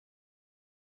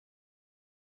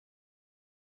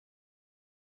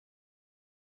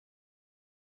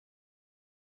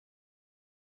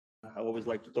always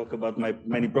like to talk about my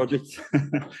many projects.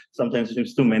 Sometimes it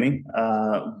seems too many.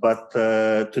 But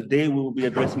today we will be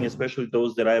addressing especially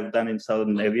those that I have done in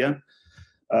Southern Evia.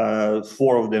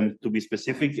 4 of them to be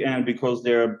specific, and because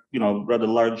there are rather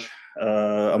large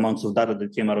amounts of data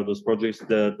that came out of those projects,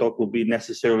 the talk will be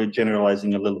necessarily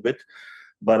generalizing a little bit.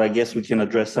 But I guess we can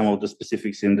address some of the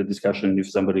specifics in the discussion if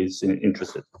somebody is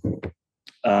interested.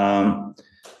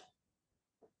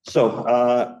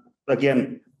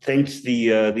 Again, thanks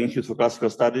the Institute for Classical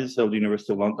Studies of the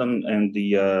University of London and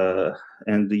the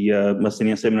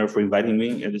Messenian Seminar for inviting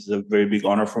me. And this is a very big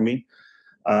honor for me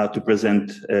to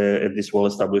present at this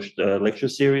well-established lecture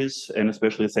series, and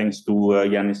especially thanks to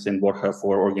Yanis and Borja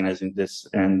for organizing this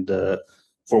and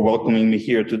for welcoming me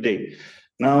here today.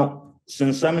 Now,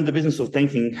 since I'm in the business of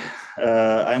thinking,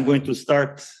 I'm going to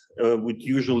start with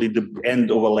usually the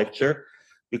end of a lecture,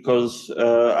 because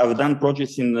I've done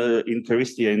projects in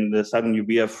Karystia in the southern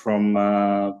Euboea from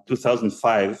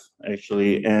 2005,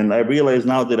 actually, and I realize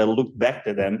now that I look back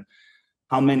at them,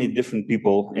 how many different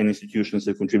people and institutions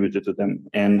have contributed to them,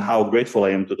 and how grateful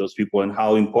I am to those people, and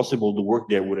how impossible the work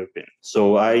there would have been.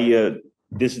 So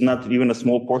this is not even a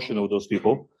small portion of those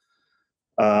people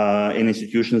and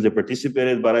institutions that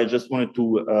participated, but I just wanted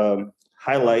to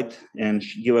highlight and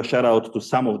give a shout out to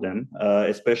some of them,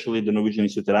 especially the Norwegian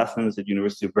Institute at Athens, at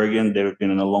University of Bergen. They've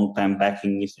been a long time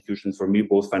backing institution for me,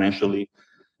 both financially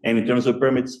and in terms of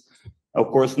permits. Of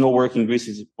course, no work in Greece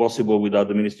is possible without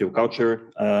the Ministry of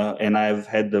Culture, and I've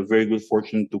had the very good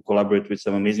fortune to collaborate with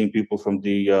some amazing people from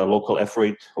the local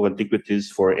effort of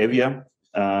antiquities for Evia,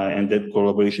 and that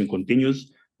collaboration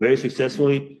continues very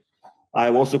successfully.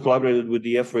 I've also collaborated with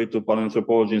the effort of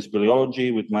paleoanthropology and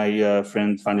speleology with my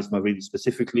friend Fanis Mavridis,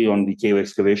 specifically on the cave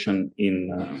excavation in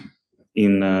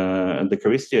the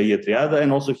Karystia Triada,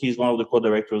 and also he's one of the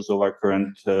co-directors of our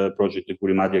current project, the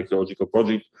Kurimadi Archaeological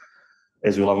Project,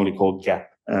 as we lovingly call GAP.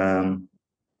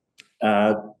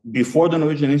 Before the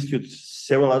Norwegian Institute,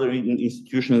 several other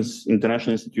institutions,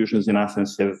 international institutions in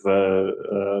Athens have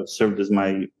served as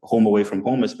my home away from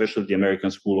home, especially the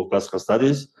American School of Classical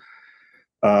Studies,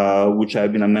 which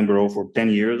I've been a member of for 10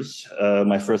 years.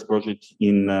 My first project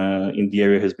in the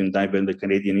area has been done by the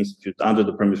Canadian Institute under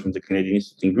the permit from the Canadian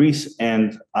Institute in Greece,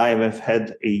 and I have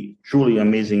had a truly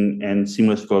amazing and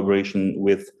seamless collaboration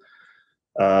with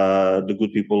the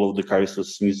good people of the Karystia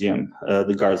Museum,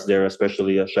 the guards there,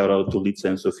 especially a shout out to Litsa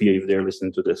and Sofia if they're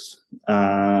listening to this.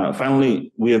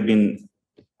 Finally, we have been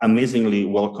amazingly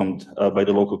welcomed by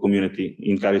the local community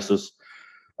in Karystia,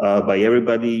 by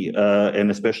everybody, and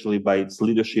especially by its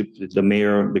leadership, the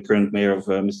mayor, the current mayor of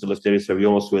Mr. Lefteris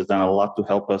Saviolos, who has done a lot to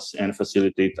help us and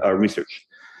facilitate our research.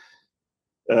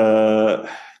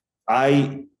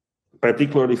 I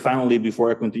particularly, finally, before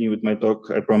I continue with my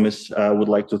talk, I promise I would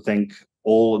like to thank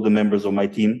all the members of my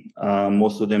team,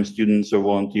 most of them students or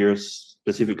volunteers,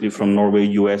 specifically from Norway,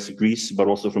 US, Greece, but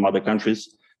also from other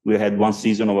countries. We had one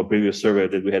season of a previous survey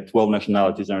that we had 12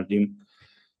 nationalities on our team.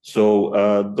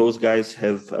 So those guys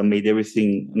have made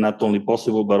everything not only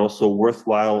possible, but also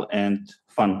worthwhile and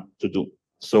fun to do.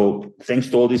 So thanks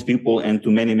to all these people and to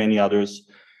many, many others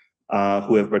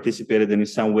who have participated and in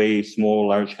some way, small,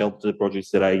 large, help to the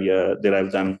projects that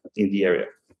I've done in the area.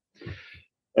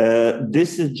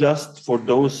 This is just for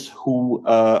those who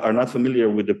are not familiar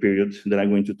with the period that I'm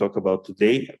going to talk about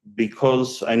today,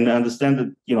 because I understand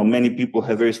that many people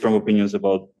have very strong opinions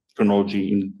about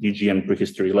chronology in DG and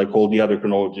prehistory, like all the other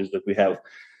chronologies that we have.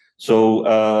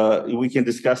 So we can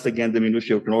discuss again the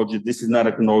minutiae of chronology. This is not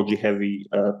a chronology-heavy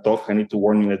talk. I need to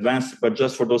warn you in advance. But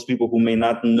just for those people who may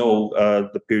not know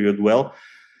the period well,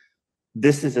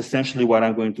 this is essentially what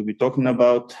I'm going to be talking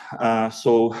about.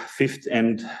 So 5th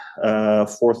and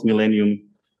 4th millennium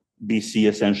BC,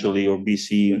 essentially, or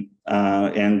BC,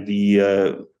 and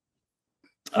the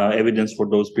evidence for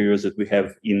those periods that we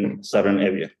have in southern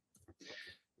Evia.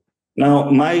 Now,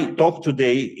 my talk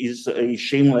today is a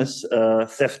shameless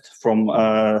theft from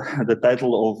the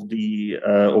title of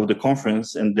the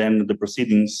conference and then the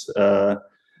proceedings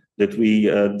that we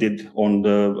did on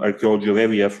the archaeology of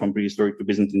Evia from prehistoric to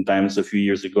Byzantine times a few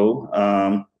years ago.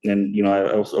 And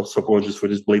I also apologize for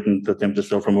this blatant attempt at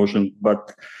self-promotion.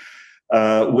 But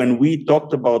when we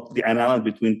talked about an island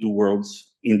between two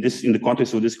worlds in the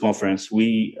context of this conference,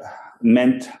 we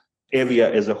meant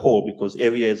Evia as a whole, because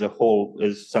Evia as a whole,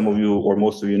 as some of you or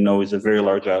most of you know, is a very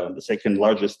large island, the second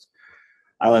largest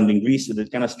island in Greece that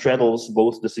kind of straddles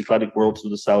both the Cycladic world to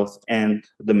the south and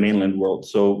the mainland world.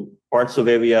 So parts of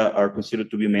Evia are considered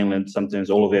to be mainland. Sometimes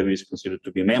all of Evia is considered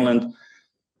to be mainland.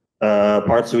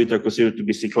 Parts of it are considered to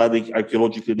be Cycladic.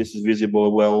 Archaeologically, this is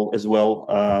visible as well.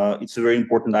 It's a very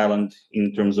important island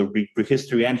in terms of Greek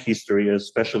prehistory and history,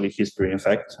 especially history, in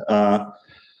fact.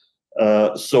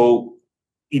 So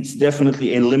it's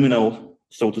definitely a liminal,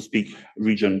 so to speak,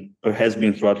 region, or has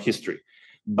been throughout history.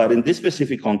 But in this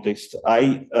specific context,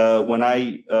 when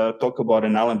I talk about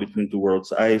an island between two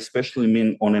worlds, I especially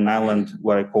mean on an island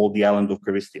what I call the island of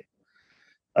Karystia,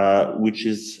 which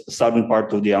is southern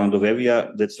part of the island of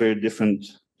Evia. That's very different,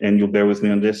 and you'll bear with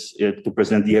me on this to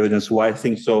present the evidence why I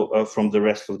think so from the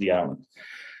rest of the island.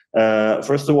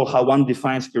 First of all, how one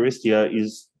defines Karystia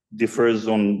differs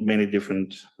on many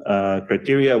different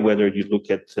criteria, whether you look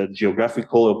at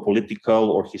geographical or political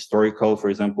or historical. For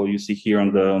example, you see here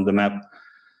on the map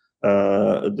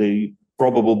the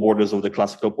probable borders of the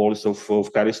classical polis of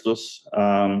Karystos.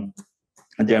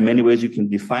 And there are many ways you can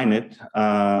define it.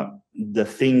 The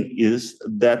thing is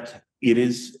that it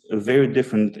is very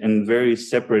different and very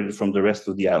separated from the rest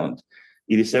of the island.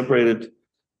 It is separated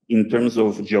in terms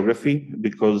of geography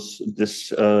because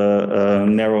this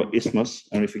narrow isthmus,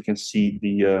 and if you can see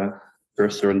the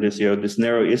cursor on this here, this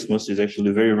narrow isthmus is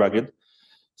actually very rugged.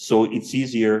 So it's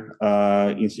easier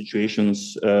in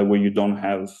situations where you don't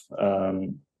have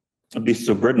beasts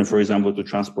of burden, for example, to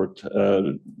transport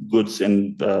goods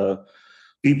and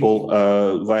people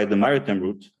via the maritime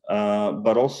route,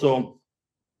 but also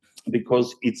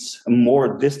because it's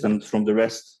more distant from the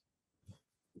rest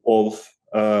of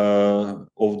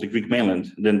the Greek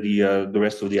mainland than the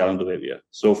rest of the island of Evia.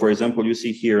 So, for example, you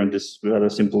see here in this rather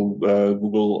simple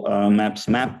Google Maps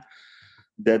map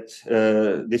that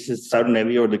this is southern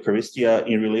Evia or the Karystia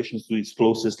in relation to its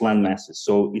closest land masses.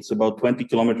 So it's about 20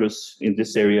 kilometers in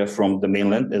this area from the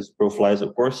mainland, as pro flies,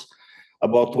 of course.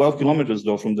 About 12 kilometers,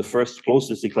 though, from the first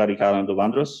closest Cycladic island of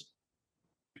Andros,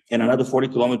 and another 40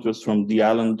 kilometers from the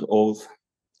island of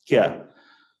Kea.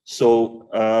 So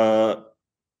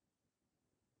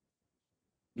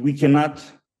we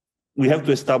have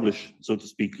to establish, so to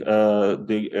speak,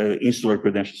 the insular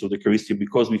credentials of the Karystia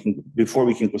before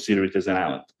we can consider it as an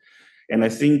island. And I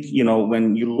think,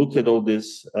 when you look at all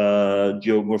these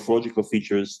geomorphological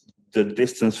features, the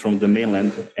distance from the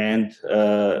mainland and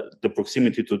the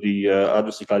proximity to the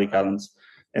other Cycladic islands,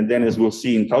 and then as we'll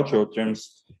see in cultural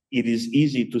terms, it is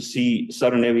easy to see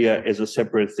southern Evia as a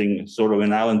separate thing, sort of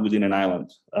an island within an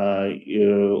island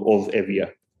of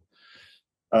Evia.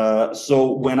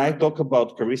 So when I talk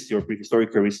about Karystia or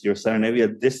prehistoric Karystia or southern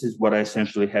Evia, this is what I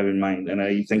essentially have in mind. And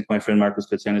I thank my friend Marcus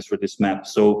Katsianis for this map.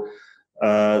 So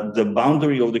the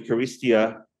boundary of the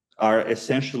Karystia are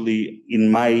essentially,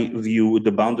 in my view,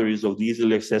 the boundaries of the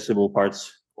easily accessible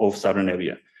parts of southern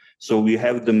Evia. So we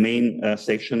have the main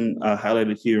section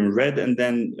highlighted here in red, and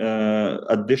then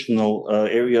additional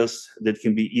areas that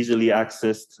can be easily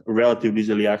accessed, relatively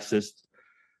easily accessed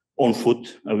on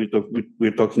foot.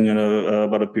 We're talking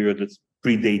about a period that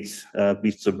predates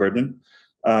beasts of burden.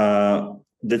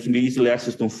 That can be easily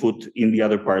accessed on foot in the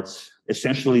other parts.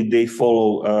 Essentially, they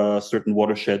follow certain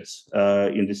watersheds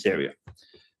in this area.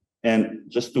 And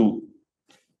just to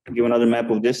give another map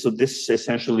of this, so this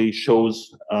essentially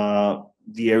shows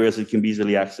the areas that can be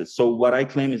easily accessed. So what I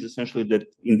claim is essentially that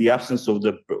in the absence of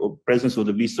the presence of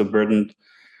the beasts of burden,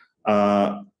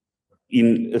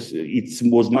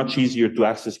 it was much easier to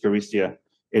access Karystia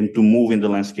and to move in the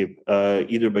landscape,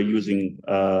 either by using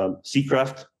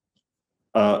seacraft,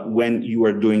 when you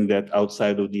are doing that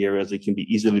outside of the areas that can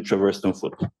be easily traversed on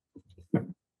foot.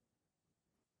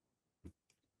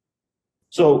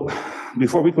 So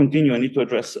before we continue, I need to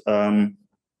address,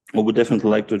 or would definitely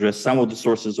like to address some of the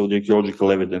sources of the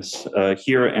archaeological evidence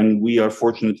here, and we are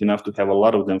fortunate enough to have a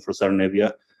lot of them for southern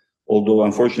Evia, although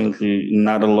unfortunately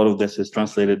not a lot of this is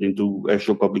translated into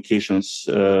actual publications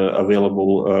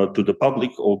available to the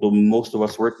public, although most of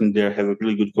us working there have a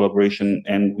really good collaboration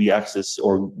and we access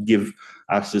or give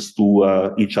access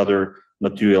to each other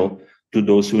material to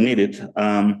those who need it.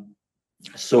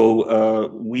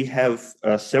 So we have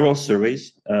several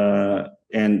surveys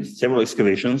and several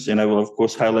excavations, and I will of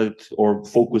course highlight or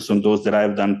focus on those that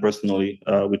I've done personally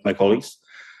with my colleagues.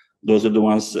 Those are the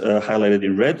ones highlighted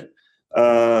in red.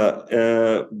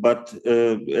 But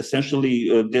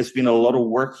essentially, there's been a lot of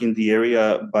work in the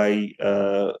area by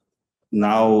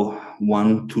now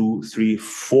 1, 2, 3,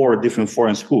 4 different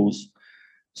foreign schools.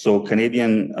 So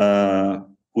Canadian,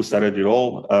 who started it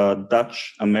all,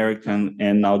 Dutch, American,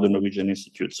 and now the Norwegian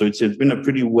Institute. So it's been a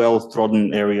pretty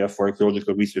well-trodden area for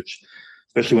archaeological research,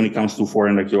 especially when it comes to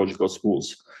foreign archaeological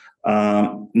schools.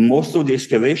 Most of the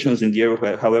excavations in the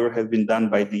area, however, have been done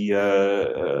by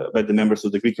the members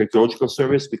of the Greek Archaeological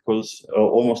Service, because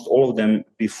almost all of them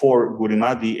before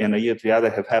Gurimadi and Aia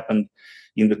Triada have happened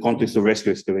in the context of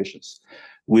rescue excavations,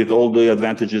 with all the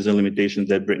advantages and limitations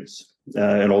that brings,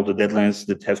 and all the deadlines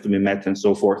that have to be met and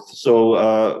so forth.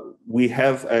 So we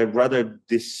have a rather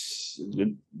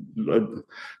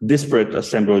disparate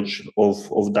assemblage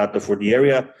of data for the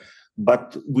area,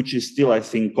 but which is still, I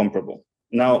think, comparable.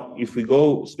 Now, if we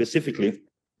go specifically,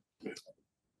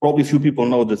 probably few people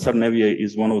know that Southern Evia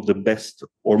is one of the best,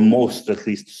 or most at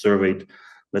least surveyed,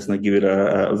 let's not give it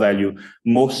a value,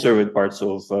 most surveyed parts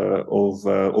of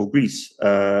Greece.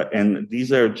 And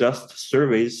these are just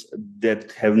surveys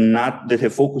that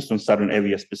have focused on Southern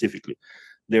Evia specifically.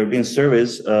 There have been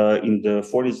surveys in the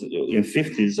 40s and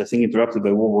 50s, I think interrupted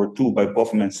by World War II by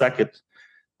Popham and Sackett,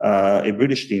 a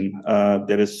British team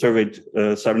that has surveyed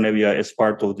Southern Evia as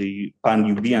part of the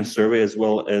Pan-Euboean survey, as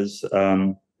well as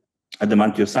the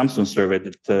Mantio-Sampson survey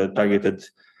that targeted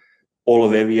all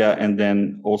of Evia, and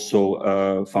then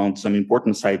also found some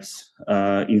important sites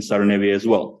in Southern Evia as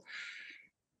well.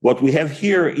 What we have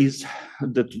here is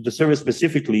the survey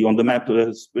specifically on the map,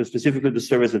 specifically the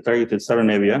surveys that targeted Southern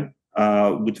Evia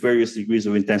with various degrees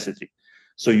of intensity.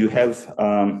 So you have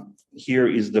here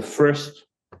is the first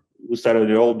who started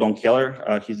it all, Don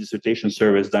Keller. His dissertation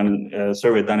survey done in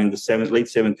the late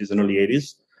 70s and early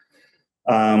 80s.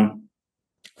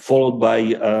 Followed by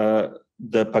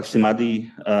the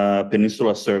Paksimadi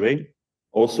Peninsula survey,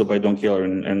 also by Don Keller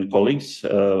and colleagues,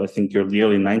 I think the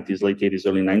early 90s, late 80s,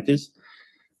 early 90s.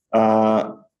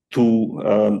 To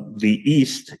the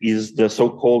east is the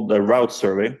so-called route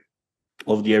survey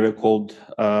of the area called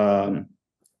Buros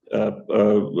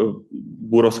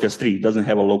Castri. It doesn't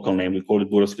have a local name. We call it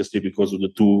Buros Castri because of the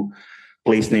two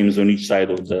place names on each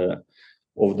side of the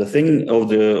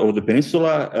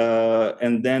peninsula.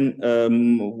 And then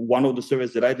one of the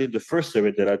surveys that I did, the first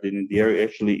survey that I did in the area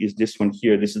actually is this one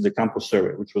here. This is the Campos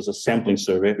survey, which was a sampling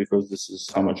survey because this is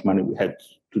how much money we had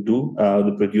to do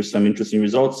to produce some interesting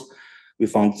results. We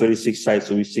found 36 sites,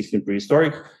 of which 16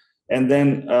 prehistoric. And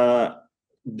then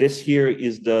this here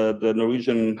is the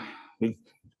Norwegian,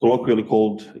 colloquially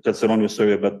called Katsaronio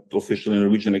survey, but officially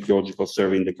Norwegian archaeological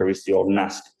survey in the Karystia of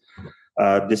Nask.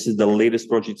 This is the latest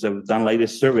projects I've done,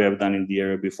 latest survey I've done in the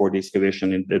area before the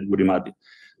excavation at Burimadi.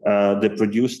 They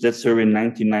produced that survey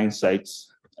 99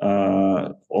 sites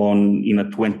in a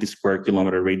 20 square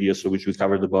kilometer radius, of which we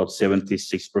covered about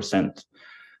 76%.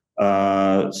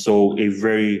 So a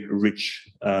very rich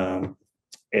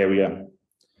area.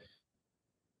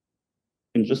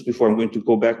 And just before I'm going to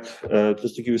go back,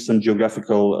 just to give you some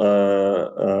geographical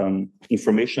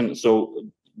information. So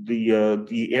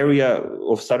the area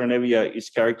of Southern Evia is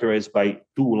characterized by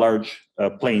two large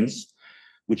plains,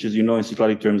 which, as you know, in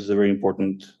cycladic terms is a very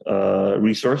important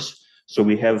resource. So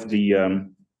we have the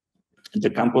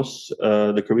campus,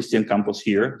 the Karystian campus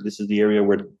here. This is the area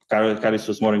where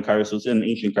Karistos, modern Karistos, and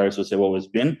ancient Karistos have always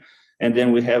been. And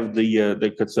then we have the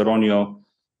Katsaronio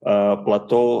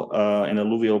plateau and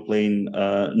alluvial plain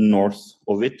north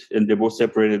of it, and they're both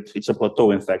separated. It's a plateau,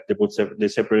 in fact. They're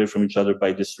separated from each other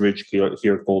by this ridge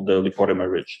here called the Likorema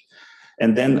Ridge.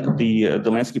 And then the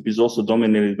landscape is also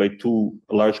dominated by two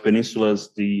large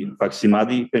peninsulas: the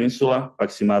Paksimadi Peninsula,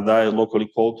 Paksimada locally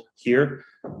called here,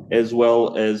 as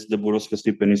well as the Buros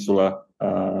Castri Peninsula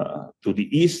to the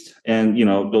east. And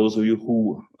those of you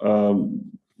who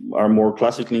are more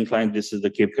classically inclined, this is the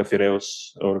Cape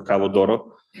Cafireos or Cabo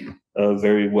Doro,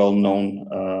 very well known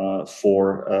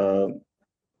for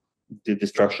the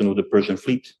destruction of the Persian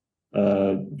fleet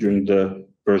during the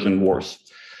Persian Wars.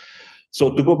 So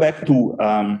to go back to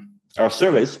our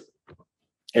surveys,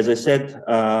 as I said,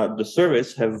 the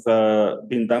surveys have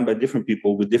been done by different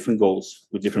people with different goals,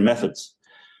 with different methods.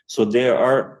 So they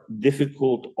are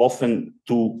difficult often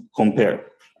to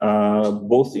compare,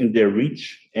 both in their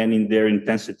reach and in their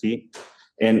intensity,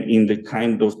 and in the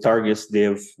kind of targets they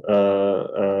have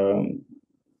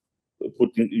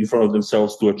put in front of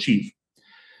themselves to achieve.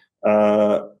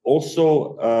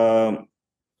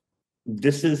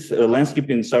 This is a landscape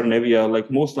in Southern Evia,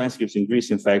 like most landscapes in Greece,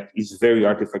 in fact, is very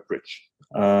artifact rich.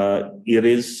 It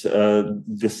is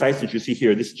the sites that you see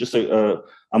here. This is just a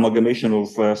amalgamation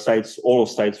of sites, all of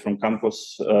sites from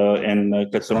Campos and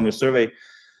Katsaronio survey,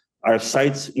 are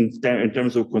sites in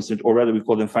terms of, or rather we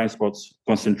call them fine spots,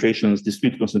 concentrations,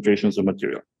 discrete concentrations of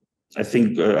material. I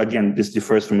think, again, this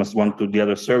differs from one to the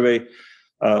other survey,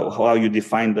 how you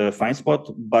define the fine spot.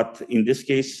 But in this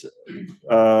case,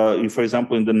 for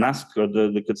example, in the Nask or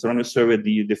the Katsaronio survey,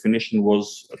 the definition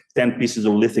was 10 pieces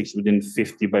of lithics within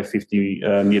 50 by 50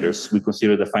 meters. We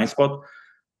consider the fine spot,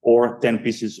 or 10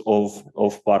 pieces of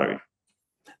pottery.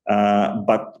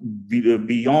 But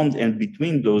beyond and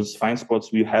between those fine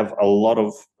spots, we have a lot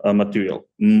of material.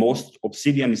 Most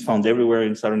obsidian is found everywhere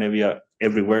in Southern Evia.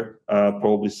 everywhere,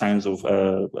 probably signs of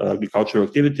agricultural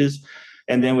activities.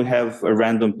 And then we have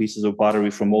random pieces of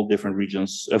pottery from all different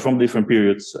regions, from different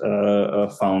periods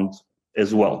found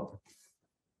as well.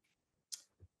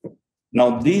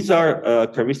 Now, these are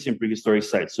Karystian prehistoric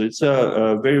sites. So it's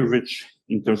a very rich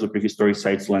in terms of prehistoric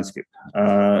sites landscape.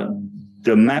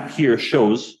 The map here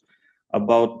shows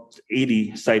about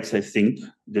 80 sites, I think,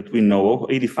 that we know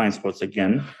of, 80 find spots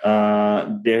again.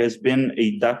 There has been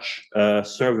a Dutch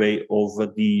survey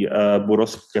of the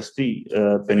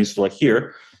Boros-Castille Peninsula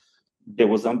here that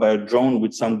was done by a drone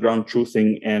with some ground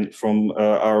truthing, and from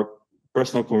our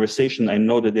personal conversation, I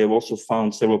know that they've also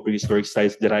found several prehistoric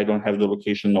sites that I don't have the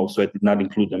location of, so I did not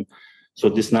include them. So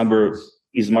this number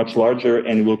is much larger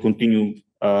and will continue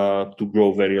to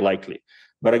grow very likely.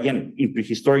 But again, in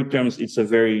prehistoric terms, it's a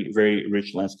very, very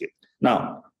rich landscape.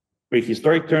 Now,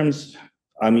 prehistoric terms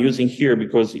I'm using here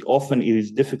because often it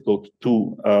is difficult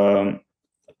to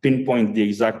pinpoint the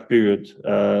exact period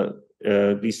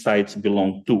these sites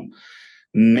belong to.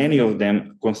 Many of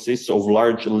them consist of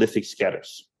large lithic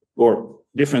scatters, or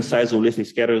different size of lithic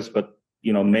scatters, but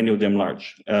many of them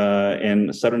large. And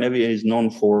Saronevia is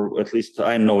known for, at least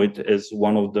I know it, as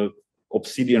one of the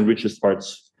obsidian richest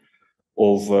parts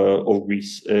of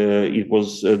Greece. It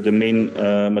was the main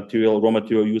raw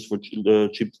material used for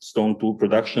chipped stone tool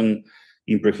production.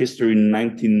 In prehistory,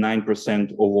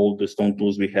 99% of all the stone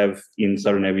tools we have in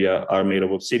Saronevia are made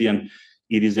of obsidian.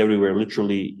 It is everywhere,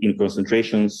 literally in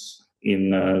concentrations,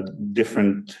 in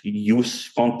different use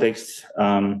contexts.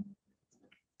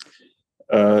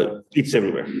 It's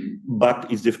everywhere,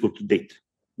 but it's difficult to date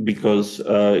because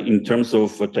in terms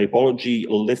of typology,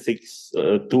 lithic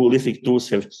tools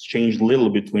have changed a little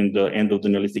between the end of the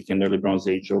Neolithic and early Bronze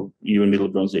Age, or even Middle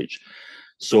Bronze Age.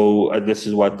 So this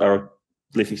is what our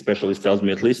lithic specialist tells me,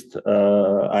 at least.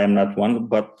 I am not one,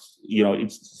 but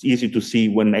it's easy to see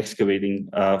when excavating,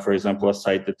 for example, a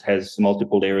site that has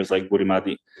multiple layers like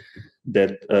Burimadi,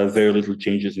 that very little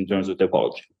changes in terms of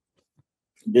typology.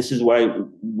 This is why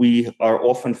we are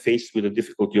often faced with the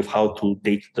difficulty of how to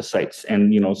date the sites.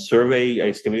 And survey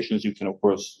excavations, you can of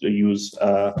course use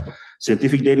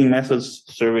scientific dating methods.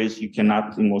 Surveys you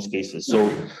cannot in most cases. So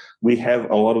we have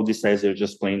a lot of these sites that are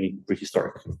just plainly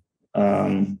prehistoric.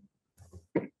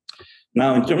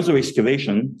 Now, in terms of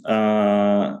excavation,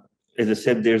 as I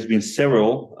said, there's been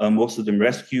several, most of them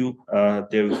rescue.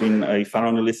 There have been a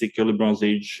Pharaonic early Bronze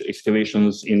Age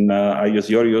excavations in Aios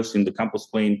Iorios, in the Campos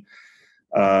Plain,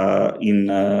 in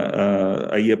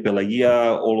Aia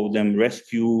Pelagia, all of them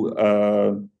rescue.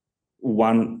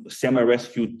 One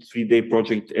semi-rescued 3-day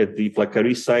project at the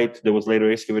Placari site that was later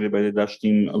excavated by the Dutch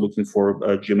team looking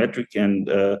for geometric and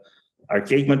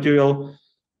archaic material.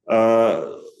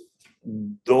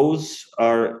 Those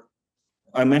are,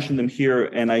 I mentioned them here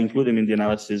and I include them in the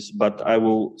analysis, but I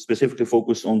will specifically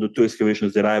focus on the 2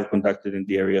 excavations that I have conducted in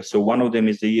the area. So one of them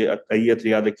is the Aia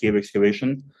Triada cave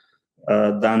excavation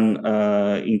done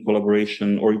in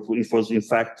collaboration, or it was in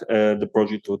fact the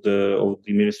project of the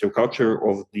Ministry of Culture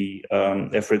of the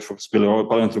effort for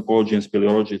paleoanthropology and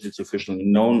speleology, as it's officially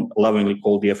known, lovingly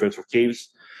called the effort for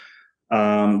caves,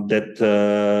 that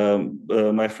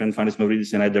my friend Fanis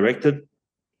Mavridis and I directed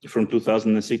from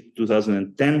 2006 to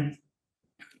 2010.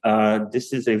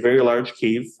 This is a very large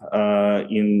cave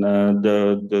in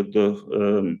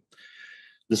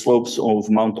the slopes of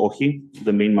Mount Ohi,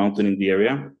 the main mountain in the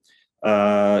area.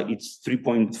 It's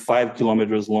 3.5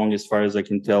 kilometers long, as far as I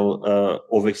can tell,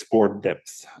 of explored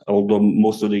depth, although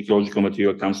most of the ecological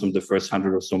material comes from the first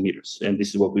 100 or so meters, and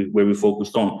this is where we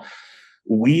focused on.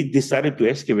 We decided to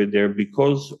excavate there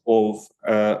because of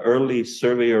early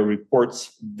surveyor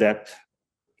reports that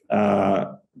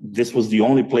this was the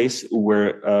only place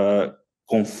where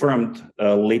confirmed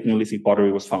late Neolithic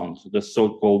pottery was found, the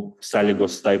so-called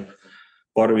Saliagos type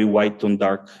pottery, white on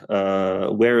dark,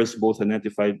 whereas both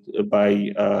identified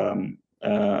by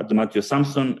Dematio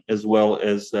Samson as well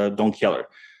as Don Keller.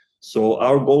 So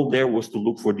our goal there was to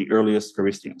look for the earliest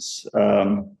Karystians.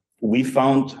 We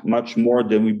found much more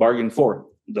than we bargained for,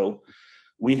 though.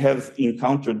 We have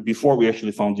encountered, before we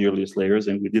actually found the earliest layers,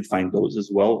 and we did find those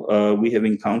as well, we have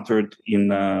encountered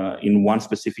in one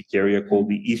specific area called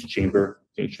the East Chamber.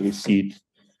 You can actually see it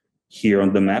here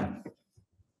on the map.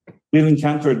 We've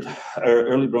encountered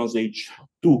early Bronze Age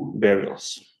 2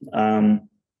 burials.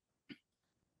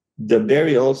 The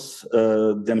burials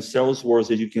themselves were, as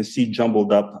you can see,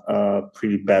 jumbled up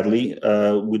pretty badly.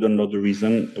 We don't know the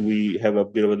reason. We have a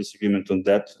bit of a disagreement on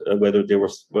that, whether there were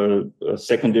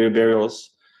secondary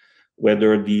burials,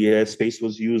 whether the space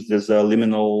was used as a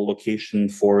liminal location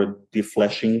for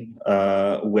defleshing,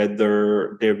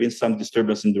 whether there have been some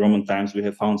disturbance in the Roman times. We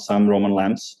have found some Roman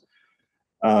lamps.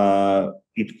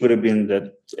 it could have been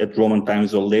that at Roman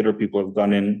times or later, people have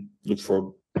gone in, looked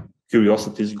for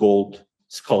curiosities, gold,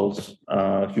 skulls,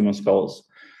 human skulls,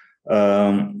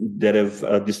 that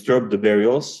have disturbed the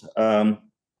burials.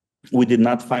 We did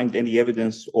not find any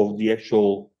evidence of the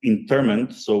actual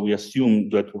interment, so we assume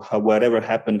that whatever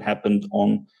happened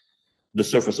on the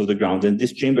surface of the ground. And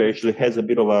this chamber actually has a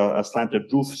bit of a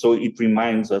slanted roof, so it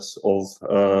reminds us of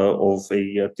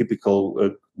a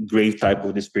typical grave type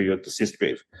of this period, the cyst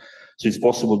grave. So it's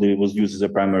possible that it was used as a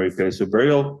primary place of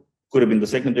burial. Could have been the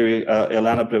secondary.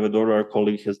 Elana Prevedoro, our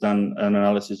colleague, has done an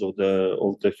analysis of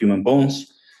the human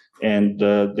bones. And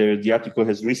the article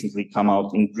has recently come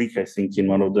out in Greek, I think, in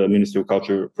one of the Ministry of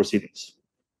Culture proceedings.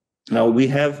 Now we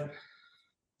have,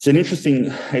 it's an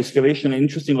interesting excavation, an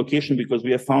interesting location, because we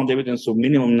have found evidence of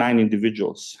minimum 9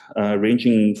 individuals,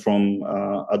 ranging from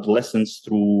adolescents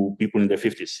through people in their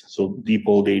 50s, so deep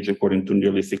old age according to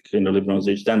Neolithic and early Bronze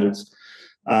Age standards.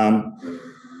 They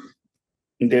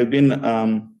have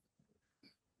been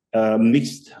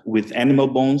mixed with animal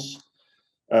bones,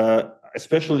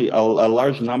 especially a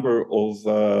large number of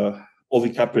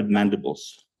ovicaprid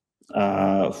mandibles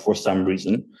for some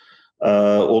reason,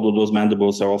 although those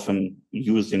mandibles are often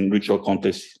used in ritual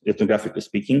context, ethnographically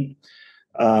speaking.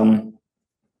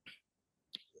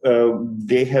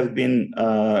 They have been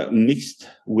mixed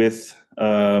with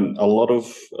a lot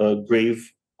of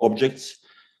grave objects,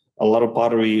 a lot of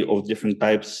pottery of different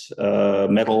types,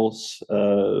 metals,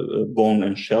 bone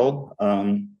and shell.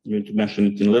 I'm going to mention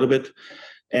it in a little bit.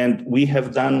 And we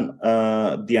have done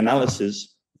the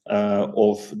analysis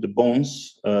of the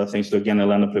bones, thanks to, again,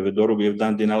 Elana Prevedoro. We have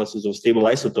done the analysis of stable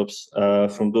isotopes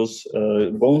from those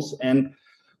bones, and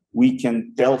we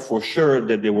can tell for sure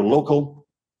that they were local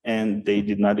and they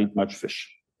did not eat much fish,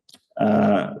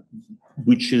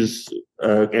 which is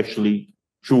actually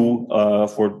true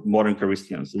for modern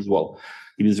Karystians as well.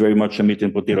 It is very much a meat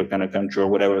and potato kind of country, or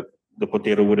whatever. The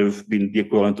potato would have been the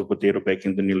equivalent of potato back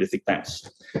in the Neolithic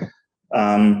times.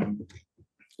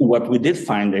 What we did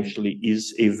find actually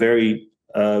is a very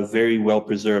well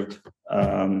preserved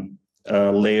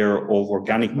layer of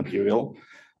organic material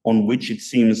on which it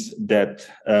seems that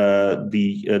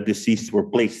the deceased were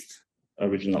placed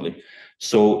originally.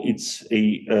 So it's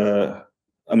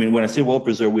I mean, when I say well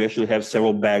preserved, we actually have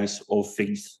several bags of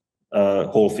figs,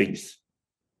 whole figs,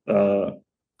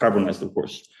 carbonized, of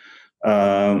course,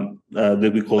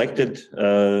 that we collected,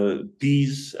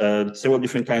 peas, several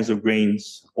different kinds of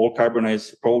grains, all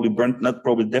carbonized, probably burnt,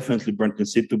 definitely burnt in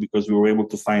situ, because we were able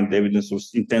to find evidence of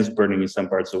intense burning in some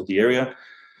parts of the area.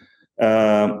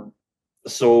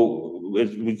 So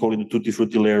we call it the tutti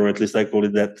frutti layer, or at least I call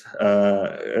it that,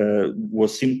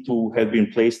 was seemed to have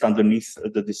been placed underneath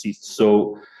the deceased.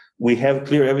 So we have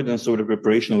clear evidence of the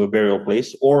preparation of a burial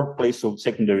place or place of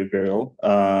secondary burial.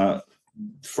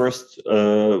 First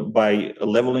by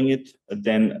leveling it,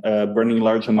 then burning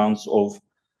large amounts of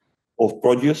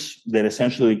produce that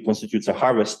essentially constitutes a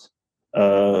harvest,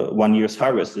 1 year's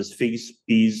harvest. There's figs,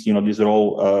 peas, these are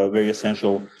all very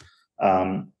essential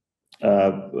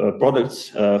products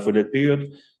for that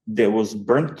period. That was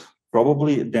burnt,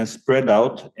 probably, then spread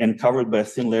out and covered by a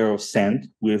thin layer of sand.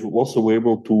 We've also were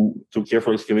able to, through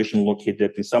careful excavation, locate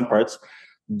that in some parts.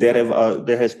 That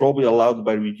has probably allowed,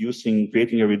 by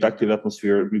creating a reductive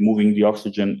atmosphere, removing the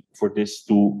oxygen, for this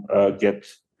to get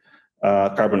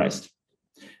carbonized.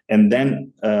 And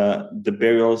then the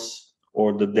burials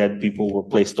or the dead people were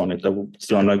placed on it.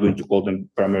 I'm not going to call them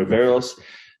primary burials.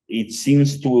 It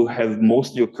seems to have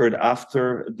mostly occurred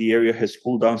after the area has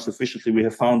cooled down sufficiently. We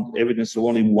have found evidence of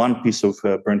only one piece of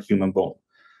burnt human bone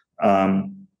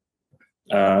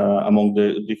among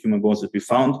the human bones that we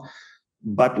found.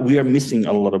 But we are missing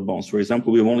a lot of bones. For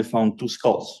example, we have only found 2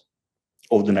 skulls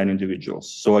of the 9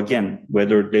 individuals. So again,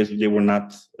 whether they were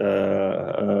not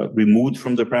removed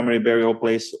from the primary burial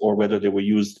place, or whether they were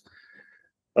used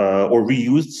or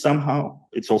reused somehow,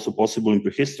 it's also possible in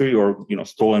prehistory, or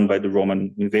stolen by the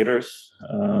Roman invaders.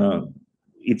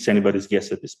 It's anybody's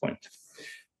guess at this point.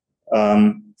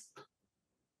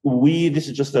 This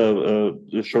is just a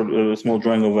small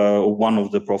drawing of one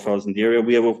of the profiles in the area.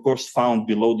 We have, of course, found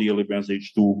below the early Bronze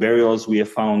Age 2 burials. We have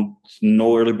found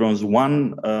no early Bronze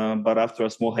 1, but after a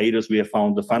small hiatus, we have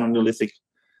found the final Neolithic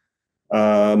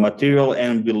material,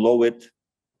 and below it,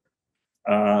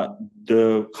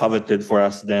 the coveted for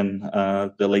us then,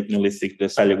 the late Neolithic, the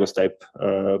Saliagos type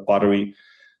pottery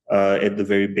at the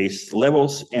very base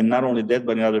levels, and not only that,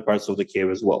 but in other parts of the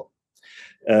cave as well.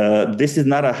 This is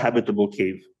not a habitable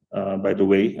cave, by the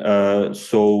way,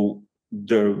 so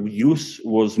the use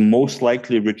was most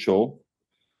likely ritual.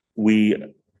 We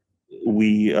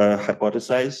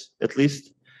hypothesize, at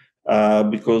least,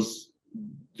 because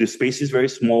the space is very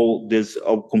small. There's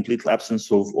a complete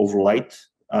absence of light.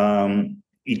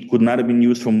 It could not have been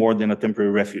used for more than a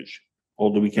temporary refuge,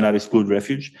 although we cannot exclude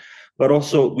refuge. But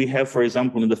also we have, for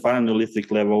example, in the final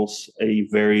Neolithic levels, a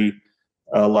very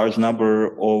large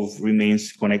number of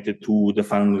remains connected to the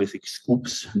final Neolithic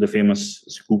scoops, the famous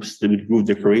scoops with groove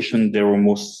decoration. They were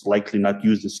most likely not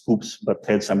used as scoops, but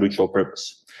had some ritual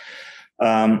purpose.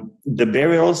 The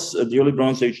burials, the early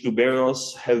Bronze Age 2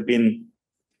 burials have been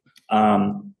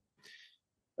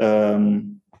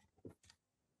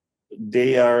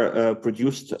they are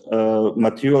produced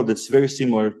material that's very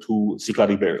similar to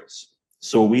Cycladic burials.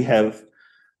 So we have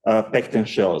pecten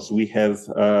shells, we have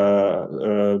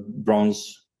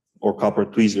bronze or copper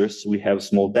tweezers, we have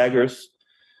small daggers,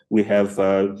 we have,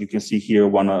 you can see here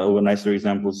one of the nicer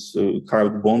examples,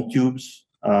 carved bone tubes.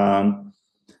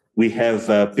 We have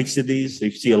pyxides,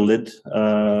 you see a lid,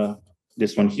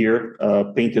 this one here,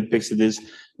 painted pyxides.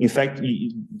 In fact,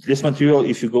 this material,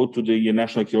 if you go to the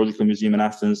National Archaeological Museum in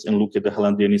Athens and look at the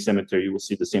Halandiani cemetery, you will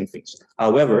see the same things.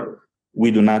 However, we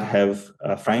do not have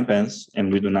frying pans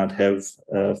and we do not have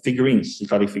figurines,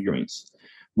 Cycladic figurines,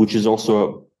 which is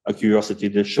also a curiosity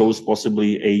that shows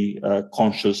possibly a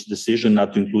conscious decision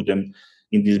not to include them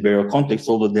in this burial context,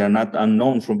 although they are not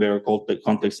unknown from burial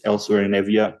context elsewhere in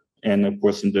Evia and of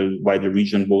course in the wider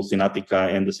region, both in Attica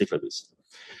and the Cyclades.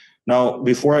 Now,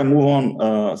 before I move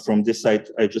on from this site,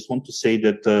 I just want to say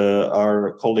that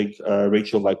our colleague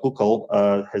Rachel Vaikukal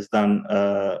has done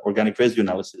organic residue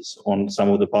analysis on some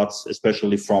of the pots,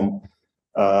 especially from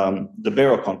the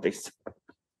burial context.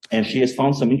 And she has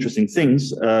found some interesting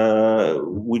things,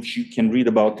 which you can read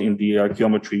about in the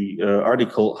archaeometry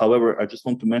article. However, I just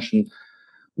want to mention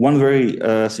one very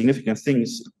significant thing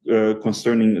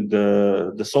concerning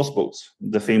the sauce boats,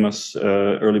 the famous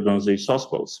early Bronze Age sauce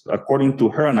boats. According to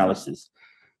her analysis,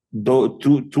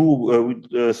 two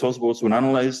sauce boats were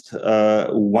analyzed.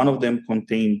 One of them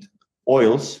contained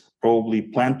oils, probably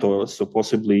plant oils, so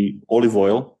possibly olive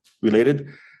oil related.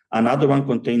 Another one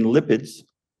contained lipids,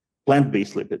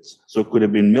 plant-based lipids, so it could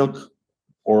have been milk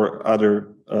or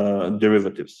other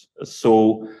derivatives.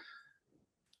 So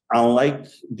unlike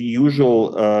the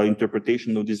usual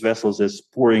interpretation of these vessels as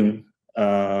pouring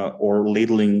or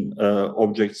ladling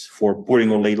objects for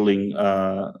pouring or ladling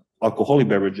alcoholic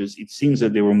beverages, it seems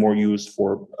that they were more used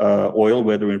for oil,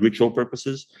 whether in ritual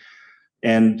purposes,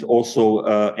 and also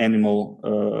animal,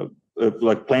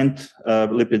 like plant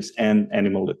lipids and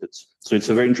animal lipids. So it's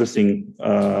a very interesting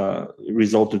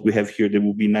result that we have here. That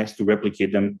would be nice to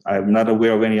replicate them. I'm not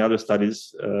aware of any other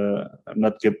studies. I've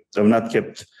not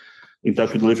kept in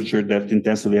touch with the literature that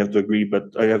intensively have to agree, but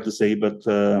I have to say, but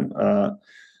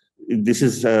this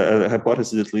is a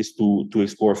hypothesis at least to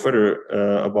explore further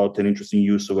about an interesting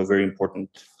use of a very important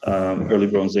early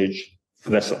Bronze Age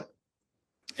vessel.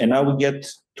 And now we get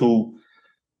to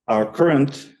our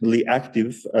currently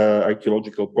active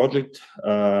archaeological project,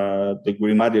 the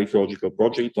Gurimadi archaeological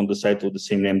project on the site of the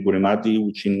same name, Gurimadi,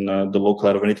 which in the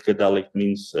local Aravanite dialect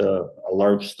means a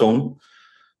large stone.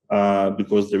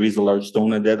 Because there is a large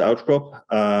stone at that outcrop.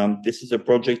 This is a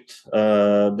project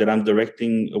that I'm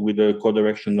directing with the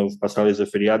co-direction of Pasalis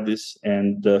Zafiriadis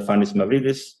and Fanis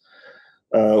Mavridis,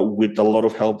 with a lot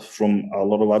of help from a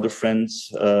lot of other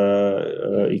friends,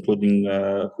 including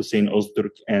Hussein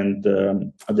Ozturk and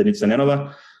Adenica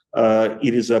Nenova.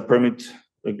 It is a permit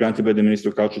granted by the Minister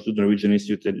of Culture to the Norwegian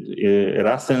Institute at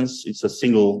Athens. It's a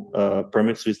single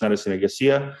permit, so it's not a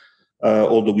synagogia.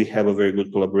 Although we have a very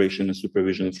good collaboration and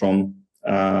supervision from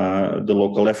the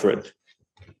local effort.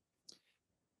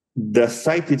 The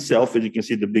site itself, as you can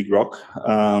see, the big rock,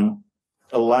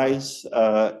 lies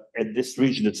at this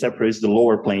region that separates the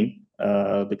lower plain,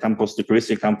 the campus, the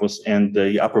Karystia campus, and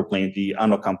the upper plain, the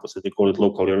Ano campus, as they call it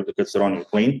locally, or the Ketseroni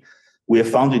plain. We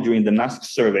have found it during the NASC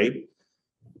survey.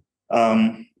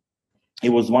 It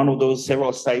was one of those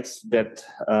several sites that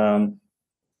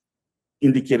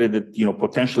indicated that, you know,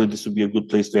 potentially this would be a good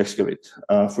place to excavate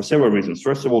for several reasons.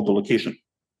 First of all, the location.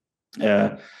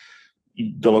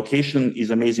 The location is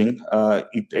amazing.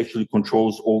 It actually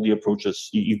controls all the approaches.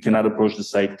 You cannot approach the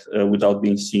site without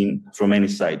being seen from any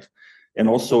side. And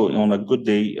also on a good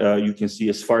day, you can see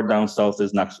as far down south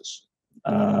as Naxos.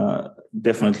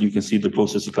 Definitely you can see the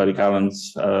closest Cycladic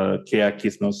islands, Kea,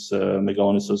 Kithnos,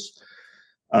 Megalonissos,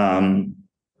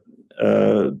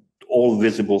 all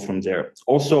visible from there.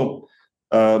 Also,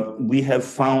 we have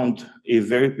found a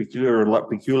very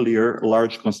peculiar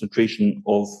large concentration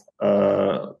of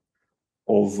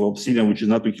obsidian, which is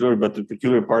not peculiar, but the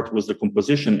peculiar part was the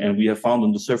composition, and we have found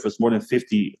on the surface more than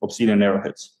 50 obsidian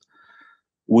arrowheads,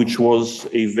 which was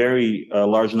a very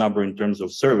large number in terms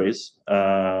of surveys.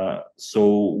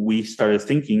 So we started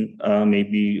thinking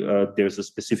maybe there's a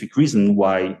specific reason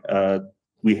why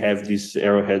we have these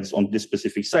arrowheads on this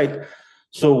specific site.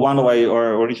 So one of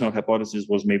our original hypotheses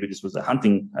was maybe this was a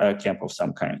hunting camp of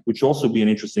some kind, which also be an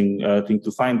interesting thing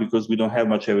to find because we don't have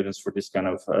much evidence for this kind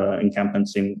of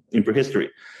encampments in prehistory.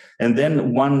 And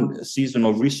then one season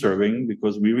of resurveying,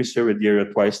 because we resurveyed the area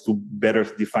twice to better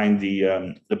define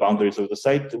the boundaries of the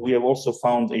site, we have also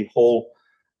found a whole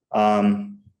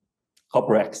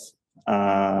copper axe,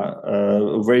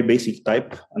 a very basic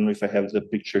type. I don't know if I have the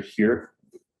picture here.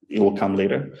 It will come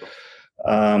later.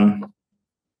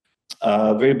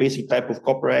 Very basic type of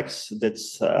copper axe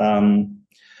that's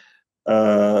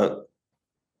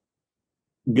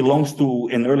belongs to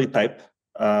an early type,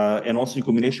 and also in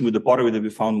combination with the pottery that we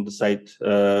found on the site,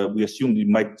 we assumed it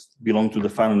might belong to the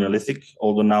final Neolithic,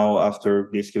 although now after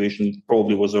the excavation, it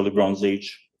probably was early Bronze Age,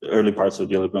 early parts of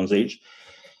the early Bronze Age.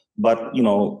 But, you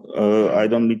know, I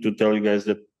don't need to tell you guys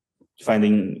that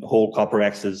finding whole copper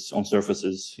axes on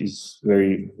surfaces is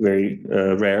very, very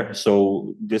rare.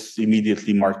 So this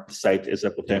immediately marked the site as a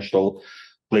potential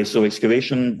place of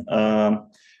excavation.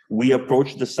 We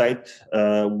approached the site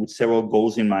with several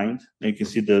goals in mind. And you can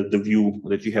see the view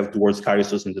that you have towards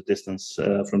Karystia in the distance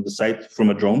from the site from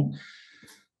a drone.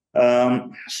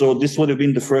 So this would have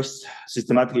been the first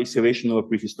systematic excavation of a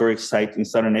prehistoric site in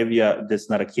southern Evia that's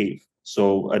not a cave,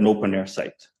 so an open air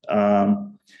site.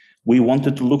 We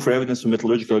wanted to look for evidence of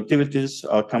metallurgical activities.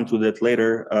 I'll come to that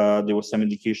later. There were some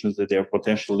indications that there are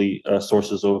potentially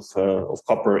sources of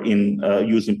copper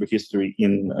used in prehistory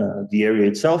in the area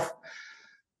itself.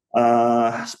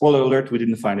 Spoiler alert, we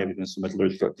didn't find evidence of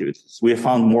metallurgical activities. We have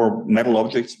found more metal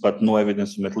objects, but no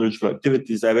evidence of metallurgical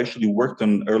activities. I've actually worked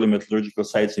on early metallurgical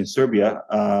sites in Serbia,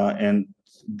 and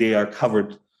they are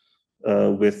covered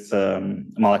with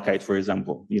malachite, for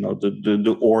example. You know,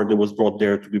 the ore that was brought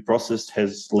there to be processed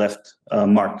has left a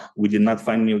mark. We did not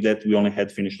find any of that. We only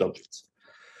had finished objects.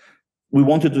 We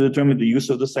wanted to determine the use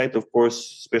of the site, of course,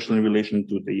 especially in relation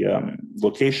to the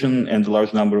location and the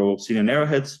large number of obsidian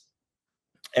arrowheads.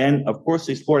 And of course,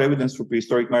 explore evidence for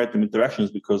prehistoric maritime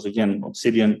interactions, because again,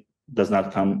 obsidian does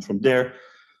not come from there.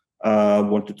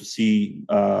 Wanted to see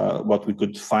what we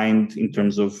could find in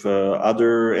terms of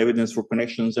other evidence for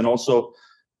connections. And also,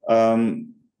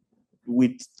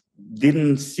 we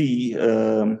didn't see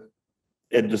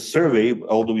at the survey,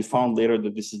 although we found later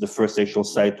that this is the first actual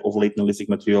site of late Neolithic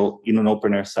material in an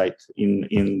open air site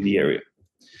in the area.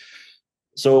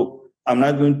 So I'm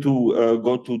not going to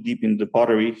go too deep in the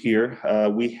pottery here.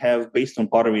 We have, based on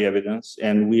pottery evidence,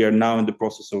 and we are now in the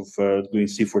process of doing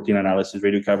C14 analysis,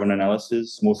 radiocarbon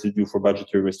analysis, mostly due for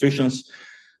budgetary restrictions.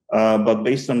 But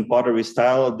based on pottery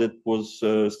style that was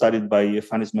studied by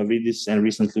Fanis Mavridis and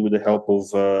recently with the help of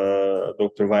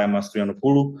Dr. Vaja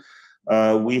Mastrianopoulou,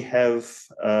 we have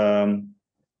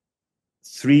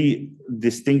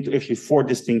four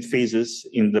distinct phases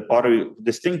in the pottery.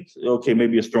 Distinct, okay,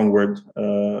 maybe a strong word.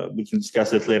 We can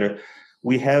discuss it later.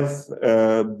 We have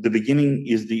the beginning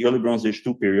is the early Bronze Age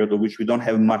 2 period, of which we don't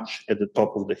have much at the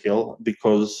top of the hill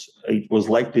because it was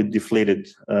likely deflated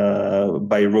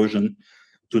by erosion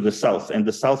to the south. And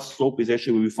the south slope is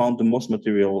actually where we found the most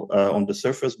material on the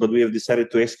surface, but we have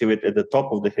decided to excavate at the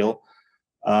top of the hill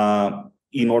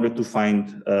in order to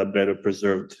find better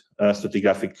preserved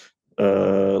stratigraphic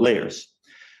layers.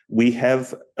 We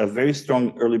have a very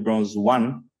strong early Bronze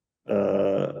 1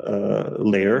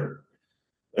 layer,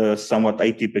 somewhat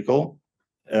atypical.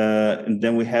 And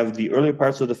then we have the early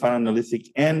parts of the final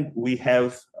Neolithic, and we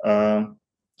have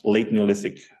late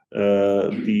Neolithic,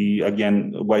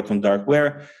 again, white on dark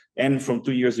ware. And from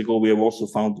 2 years ago, we have also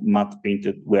found matte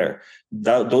painted ware.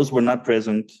 Those were not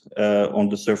present on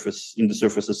the surface, in the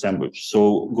surface assemblage.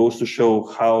 So goes to show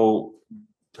how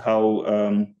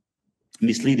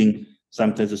misleading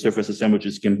sometimes the surface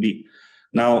assemblages can be.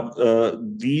 Now,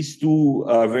 these two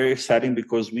are very exciting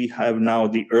because we have now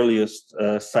the earliest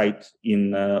site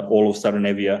in all of southern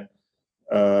Evia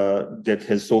that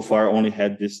has so far only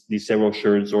had these several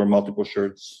sherds or multiple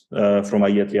sherds from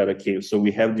Ayatliara cave. So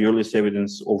we have the earliest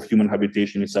evidence of human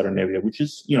habitation in southern Evia, which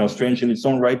is, you know, strange in its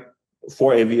own right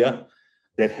for Evia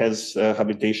that has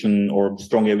habitation or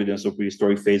strong evidence of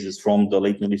prehistoric phases from the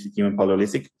late Neolithic and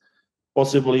Paleolithic.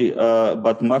 Possibly,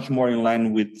 but much more in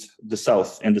line with the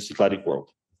south and the Cycladic world.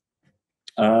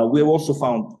 We have also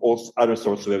found other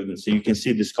sorts of evidence. So you can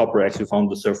see this copper axe we found on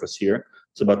the surface here.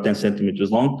 It's about 10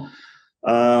 centimeters long.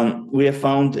 We have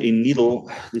found a needle.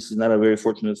 This is not a very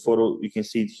fortunate photo. You can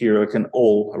see it here, like an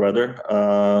awl rather,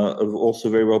 also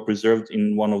very well preserved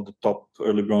in one of the top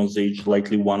early Bronze Age,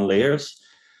 likely 1 layers.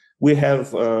 We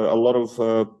have a lot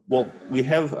of, we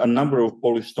have a number of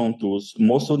polished stone tools,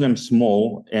 most of them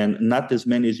small and not as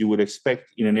many as you would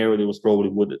expect in an area that was probably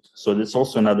wooded. So that's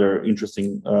also another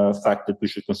interesting fact that we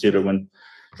should consider when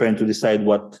trying to decide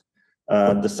what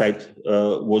the site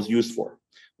was used for.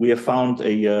 We have found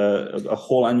a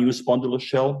whole unused spondylus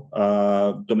shell,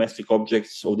 domestic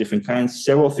objects of different kinds,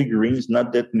 several figurines,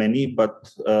 not that many,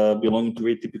 but belonging to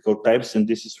very typical types. And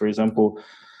this is, for example,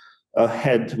 a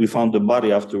head. We found the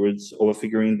body afterwards of a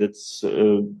figurine that's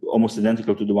almost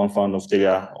identical to the one found of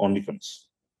Telia on Mykonos.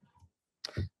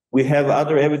 We have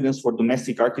other evidence for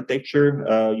domestic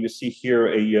architecture. You see here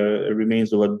a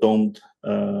remains of a domed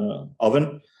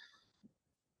oven.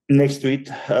 Next to it,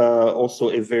 also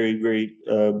a very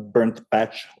burnt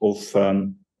patch of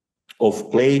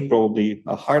clay, probably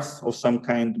a hearth of some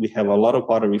kind. We have a lot of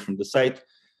pottery from the site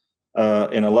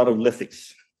and a lot of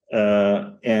lithics.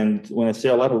 And when I say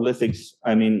a lot of lithics,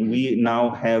 I mean, we now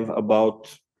have about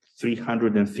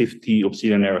 350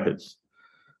 obsidian arrowheads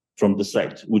from the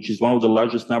site, which is one of the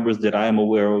largest numbers that I am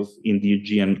aware of in the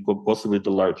Aegean, possibly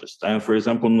the largest. I, for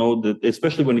example, know that,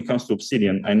 especially when it comes to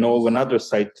obsidian, I know of another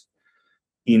site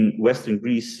in Western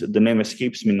Greece, the name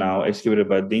escapes me now, excavated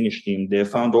by a Danish team. They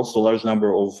found also a large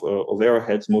number of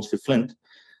arrowheads, mostly flint,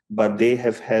 but they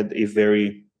have had a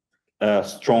very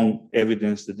strong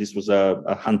evidence that this was a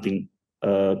hunting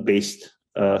based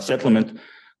settlement,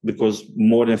 because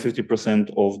more than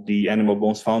 50% of the animal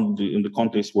bones found in the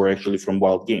context were actually from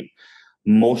wild game.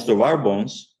 Most of our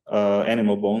bones,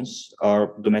 animal bones,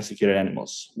 are domesticated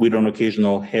animals, with an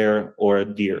occasional hare or a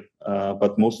deer,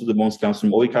 but most of the bones comes from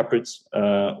ovicaprids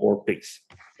or pigs.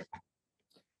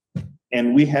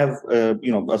 And we have, a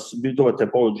bit of a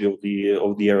typology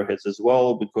of the arrowheads as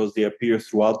well, because they appear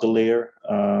throughout the layer,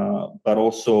 but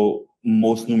also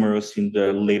most numerous in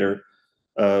the later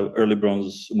early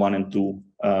Bronze 1 and 2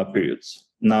 periods.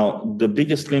 Now, the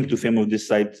biggest claim to fame of this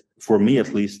site, for me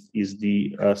at least, is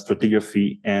the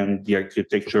stratigraphy and the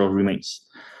architectural remains.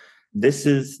 This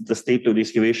is the state of the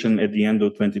excavation at the end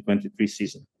of 2023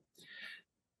 season.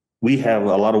 We have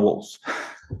a lot of walls.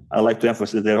 I like to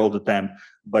emphasize that all the time,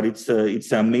 but it's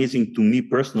amazing to me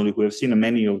personally, who have seen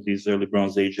many of these early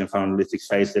Bronze Age and Neolithic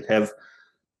sites that have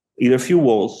either few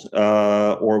walls,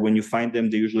 or when you find them,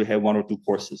 they usually have 1 or 2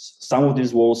 courses. Some of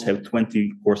these walls have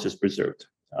 20 courses preserved.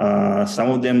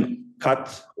 Some of them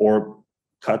cut,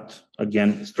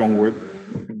 again, strong word.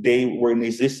 They were in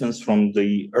existence from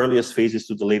the earliest phases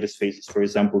to the latest phases, for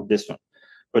example, this one.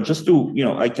 But just to,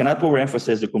 I cannot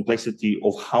overemphasize the complexity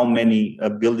of how many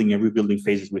building and rebuilding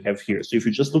phases we have here. So if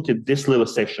you just look at this little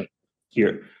section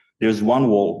here, there's one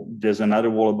wall, there's another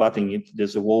wall abutting it,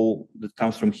 there's a wall that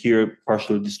comes from here,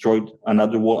 partially destroyed,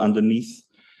 another wall underneath.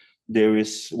 There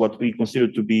is what we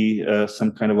consider to be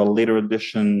some kind of a later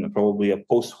addition, probably a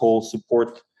post-hole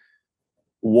support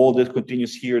wall that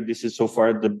continues here. This is so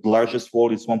far the largest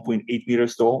wall. It's 1.8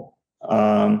 meters tall.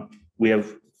 We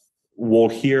have wall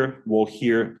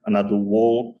here, another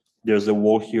wall. There's a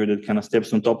wall here that kind of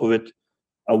steps on top of it.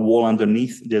 A wall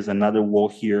underneath. There's another wall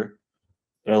here.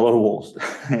 A lot of walls,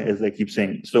 as I keep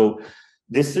saying. So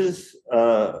this is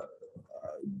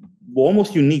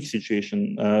almost unique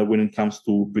situation when it comes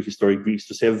to prehistoric Greece,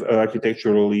 to have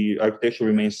architectural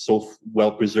remains so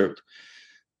well preserved.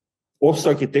 Also,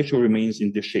 architecture remains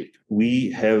in this shape.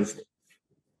 We have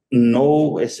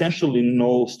essentially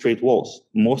no straight walls.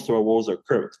 Most of our walls are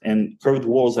curved, and curved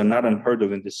walls are not unheard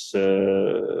of in this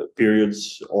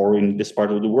periods or in this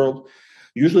part of the world.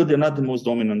 Usually, they're not the most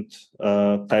dominant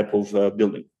type of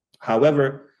building.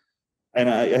 However, and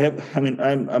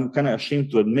I'm kind of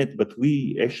ashamed to admit, but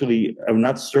we actually are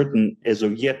not certain as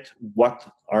of yet what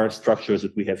are structures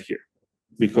that we have here,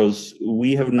 because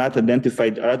we have not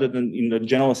identified, other than in the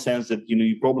general sense that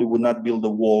you probably would not build a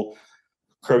wall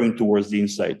curving towards the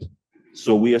inside.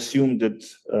 So we assume that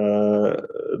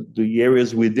the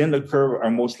areas within the curve are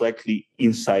most likely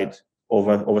inside of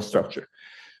a structure.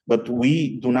 But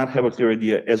we do not have a clear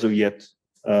idea as of yet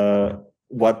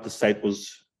what the site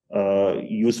was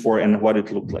used for and what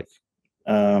it looked like.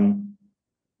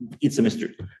 It's a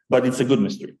mystery, but it's a good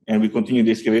mystery. And we continue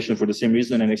the excavation for the same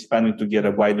reason and expanding to get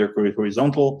a wider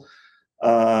horizontal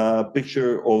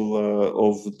picture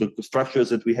of the structures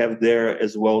that we have there,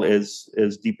 as well as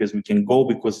deep as we can go,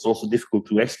 because it's also difficult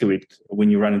to excavate when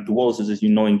you run into walls. As you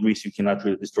know, in Greece, you cannot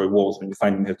really destroy walls. When you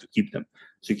find them, you have to keep them.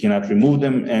 So you cannot remove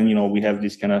them. And, we have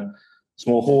these kind of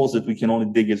small holes that we can only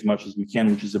dig as much as we can,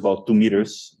 which is about 2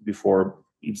 meters before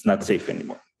it's not safe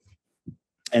anymore.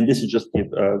 And this is just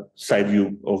a side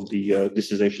view of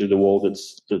this is actually the wall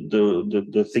that's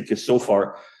the thickest so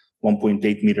far,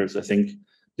 1.8 meters, I think.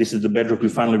 This is the bedrock. We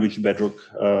finally reached bedrock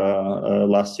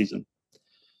last season.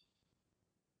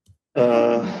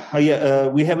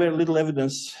 We have a little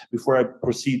evidence, before I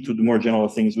proceed to the more general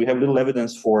things, we have little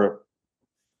evidence for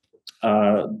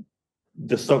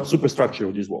the superstructure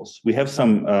of these walls. We have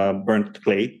some burnt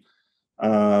clay,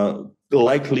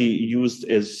 likely used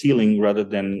as ceiling rather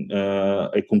than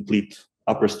a complete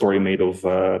upper story made of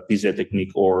PZ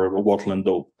technique or Watland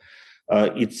dome.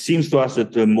 It seems to us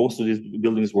that most of these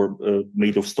buildings were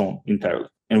made of stone entirely.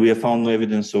 And we have found no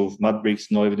evidence of mud bricks,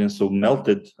 no evidence of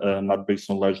melted mud bricks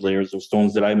on large layers of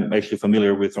stones that I'm actually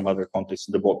familiar with from other contexts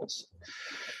in the Balkans.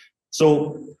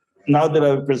 So now that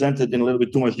I've presented in a little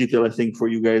bit too much detail, I think, for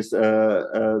you guys,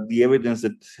 the evidence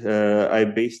that I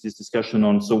based this discussion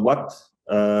on, so what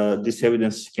this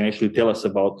evidence can actually tell us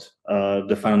about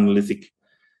the final Neolithic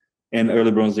and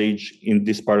early Bronze Age in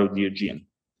this part of the Aegean.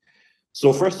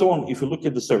 So first of all, if you look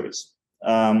at the surveys,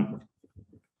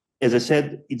 as I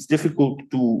said, it's difficult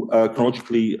to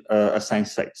chronologically assign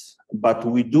sites, but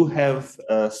we do have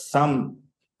some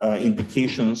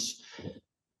indications.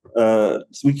 So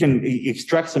we can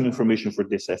extract some information for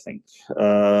this, I think.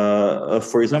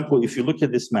 For example, if you look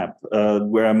at this map,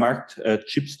 where I marked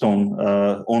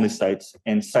chipstone only sites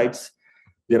and sites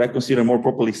that I consider more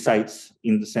properly sites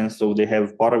in the sense of they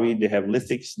have pottery, they have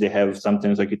lithics, they have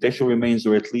sometimes architectural remains,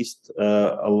 or at least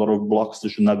a lot of blocks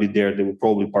that should not be there. They were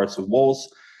probably parts of walls.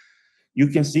 You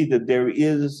can see that there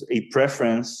is a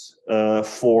preference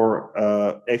for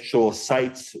actual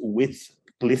sites with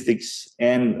lithics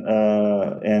and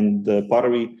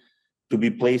pottery to be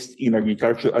placed in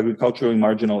agriculturally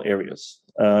marginal areas.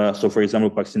 So, for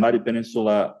example, Paksimari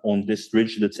Peninsula on this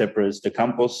ridge that separates the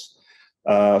campus,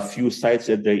 a few sites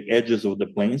at the edges of the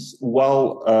plains,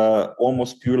 while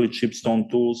almost purely chipstone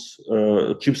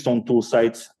tool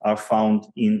sites are found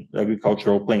in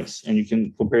agricultural plains. And you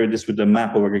can compare this with the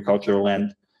map of agricultural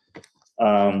land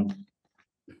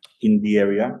in the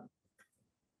area.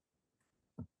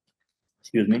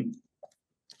 Excuse me.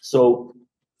 So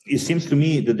it seems to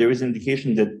me that there is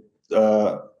indication that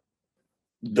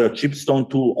the chipstone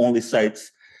tool only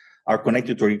sites are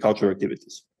connected to agricultural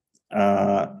activities.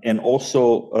 And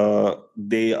also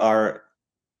they are,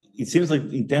 it seems like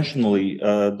intentionally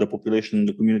the population,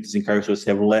 the communities in Karystia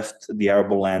have left the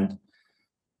arable land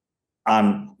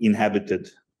uninhabited,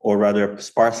 or rather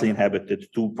sparsely inhabited,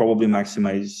 to probably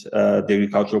maximize the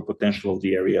agricultural potential of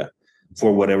the area.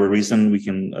 For whatever reason, we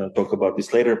can talk about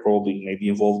this later, probably maybe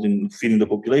involved in feeding the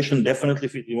population, definitely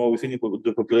feeding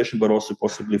the population, but also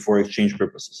possibly for exchange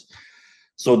purposes.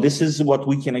 So this is what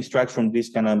we can extract from this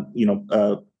kind of,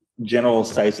 general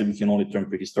sites that we can only term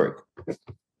prehistoric.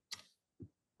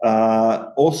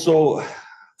 Also,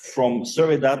 from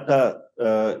survey data,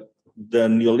 the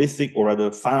Neolithic, or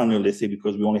rather final Neolithic,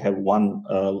 because we only have one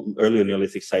earlier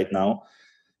Neolithic site now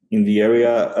in the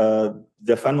area,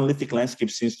 the final Neolithic landscape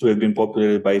seems to have been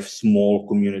populated by small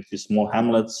communities, small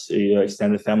hamlets,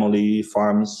 extended family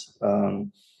farms,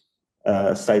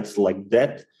 sites like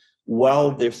that.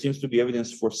 While there seems to be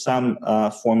evidence for some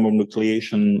form of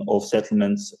nucleation of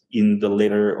settlements in the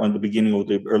later, or in the beginning of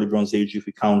the early Bronze Age, if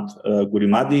we count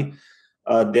Gurimadi,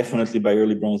 definitely by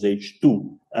early Bronze Age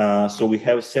too. So we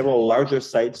have several larger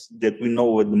sites that we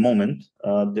know at the moment.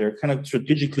 They're kind of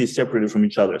strategically separated from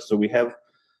each other. So we have,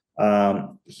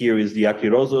 here is the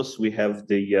Achirosos, we have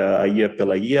the Aia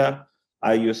Pelagia,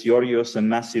 Aios Yorios, a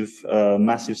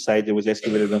massive site that was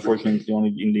excavated, unfortunately, only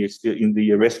in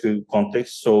the rescue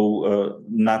context, so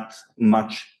not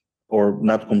much or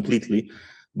not completely,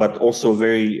 but also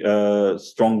very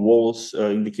strong walls,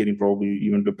 indicating probably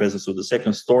even the presence of the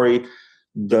second story.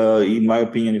 In my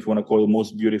opinion, if you want to call it,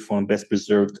 most beautiful and best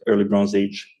preserved early Bronze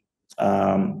Age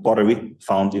pottery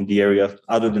found in the area,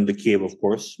 other than the cave, of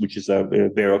course, which is a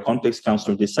burial context, comes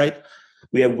from this site.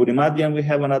 We have Gurimadi, and we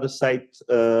have another site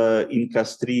in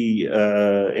Kastri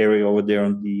area over there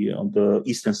on the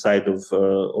eastern side of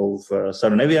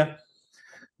Saronevia.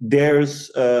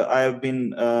 There's I have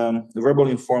been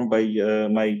verbally informed by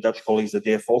my Dutch colleagues that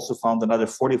they have also found another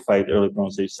fortified early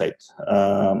Bronze Age site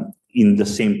in the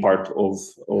same part of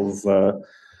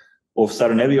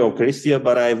Saronevia or Karystia,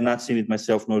 but I have not seen it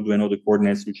myself, nor do I know the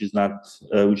coordinates, which is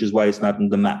why it's not on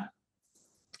the map.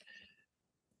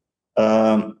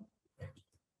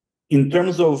 In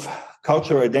terms of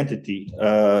cultural identity,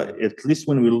 at least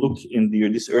when we look in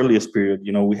this earliest period,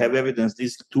 we have evidence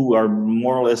these two are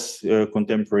more or less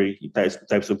contemporary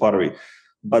types of pottery,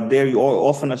 but they're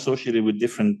often associated with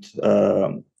different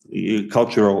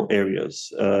cultural areas.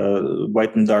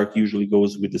 White and dark usually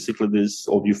goes with the Cyclades,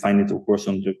 or you find it, of course,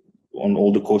 on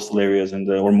all the coastal areas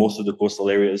or most of the coastal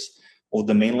areas of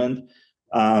the mainland.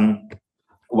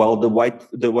 While the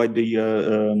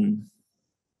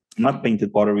not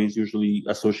painted pottery is usually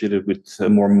associated with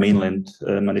more mainland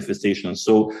manifestations.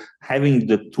 So having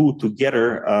the two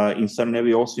together in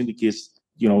Scandinavia also indicates,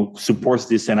 supports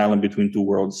this an island between two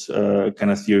worlds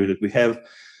kind of theory that we have,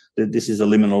 that this is a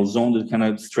liminal zone that kind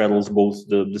of straddles both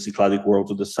the Cycladic world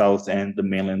to the south and the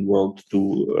mainland world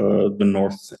to the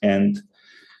north and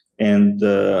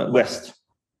west.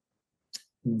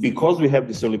 Because we have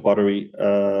this early pottery,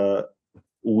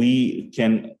 we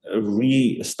can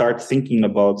restart thinking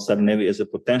about Scandinavia as a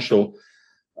potential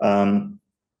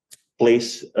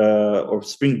place or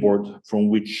springboard from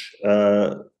which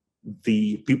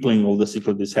the peopling of the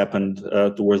Cyclades happened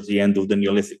towards the end of the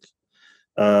Neolithic.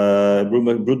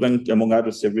 Broodbank, among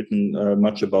others, have written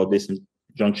much about this, and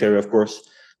John Cherry, of course.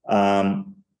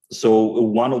 So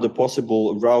one of the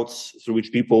possible routes through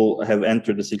which people have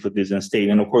entered the Cyclades and stayed,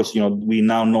 and of course, we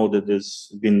now know that there's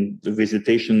been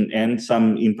visitation and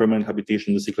some impermanent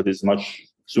habitation in the Cyclades much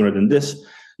sooner than this,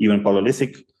 even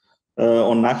Paleolithic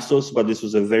on Naxos, but this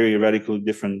was a very radically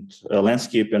different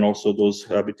landscape, and also those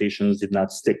habitations did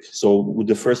not stick. So with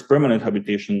the first permanent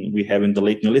habitation we have in the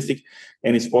late Neolithic,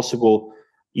 and it's possible,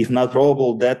 if not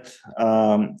probable, that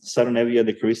Scandinavia,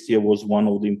 the Karystia, was one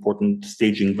of the important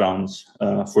staging grounds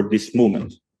for this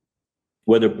movement,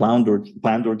 whether planned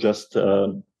or just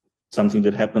something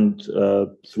that happened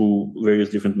through various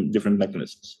different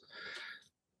mechanisms.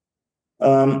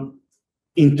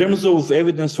 In terms of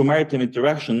evidence for maritime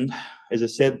interaction, as I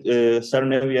said,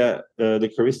 Scandinavia, the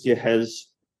Karystia has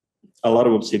a lot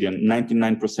of obsidian.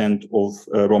 99% of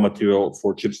raw material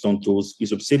for chipstone tools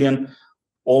is obsidian.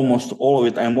 Almost all of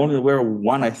it. I'm only aware of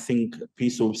one, I think,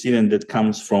 piece of obsidian that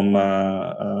comes from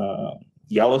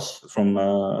Yalos, from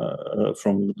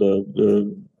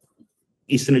the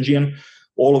Eastern Aegean.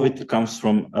 All of it comes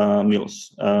from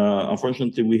Milos.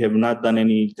 Unfortunately, we have not done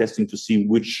any testing to see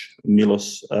which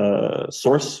Milos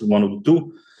source, one of the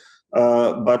two.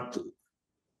 But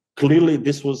clearly,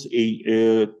 this was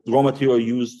a raw material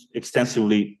used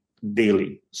extensively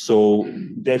daily. So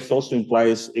that also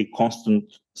implies a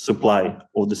constant supply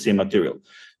of the same material.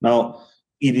 Now,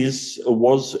 it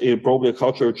was probably a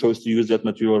cultural choice to use that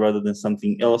material rather than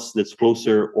something else that's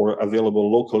closer or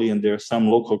available locally. And there are some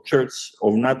local cherts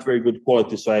of not very good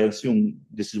quality. So I assume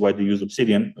this is why they use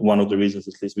obsidian. One of the reasons,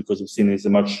 at least, because obsidian is a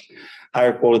much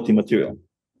higher quality material.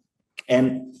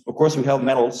 And of course, we have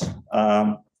metals.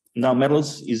 Now,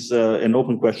 metals is an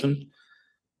open question.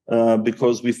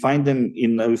 Because we found them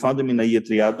in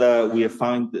Ayatriada, we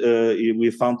found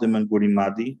them in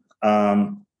Gorimadi.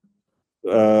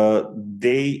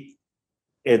 They,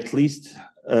 at least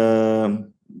at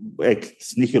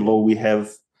Snihilo, we have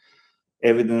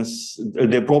evidence.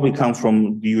 They probably come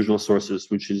from the usual sources,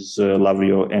 which is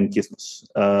Lavrio and Kisnos.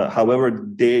 However,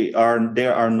 there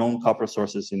are known copper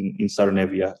sources in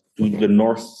Scandinavia, to the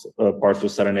north part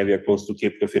of Scandinavia, close to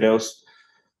Cape Piraeus.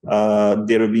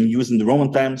 They have been used in the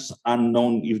Roman times,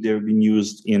 unknown if they have been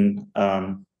used in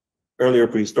earlier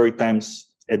prehistoric times.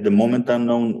 At the moment,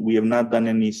 unknown. We have not done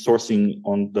any sourcing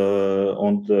on the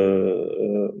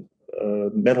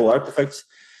metal artifacts.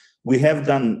 We have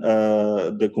done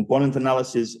the component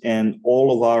analysis, and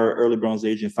all of our early Bronze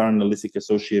Age and Far Neolithic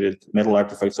associated metal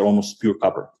artifacts are almost pure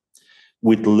copper,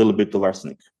 with a little bit of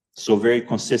arsenic. So very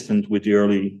consistent with the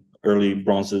early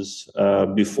bronzes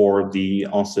before the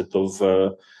onset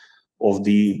of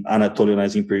the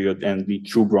Anatolianizing period and the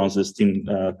true bronzes, tin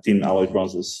alloy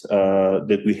bronzes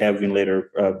that we have in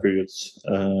later periods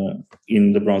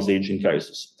in the Bronze Age in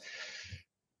Karystia.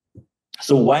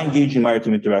 So why engage in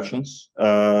maritime interactions?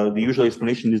 The usual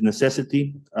explanation is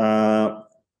necessity.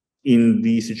 In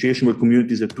the situation where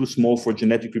communities are too small for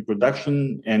genetic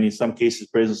reproduction, and in some cases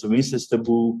presence of incest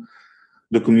taboo,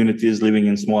 the communities living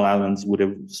in small islands would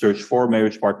have searched for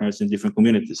marriage partners in different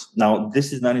communities. Now,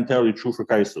 this is not entirely true for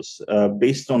Karystia.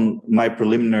 Based on my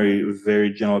preliminary,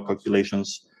 very general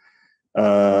calculations,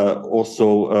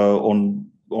 also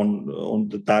on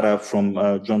the data from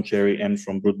John Cherry and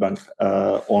from Broodbank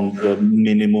on the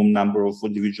minimum number of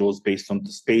individuals based on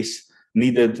the space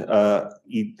needed,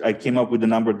 I came up with a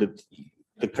number that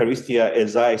the Karystia,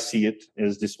 as I see it,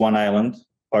 is this one island,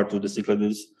 part of the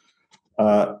Cyclades,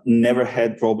 never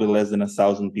had probably less than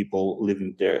 1,000 people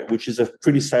living there, which is a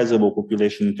pretty sizable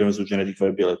population in terms of genetic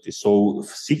viability. So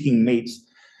seeking mates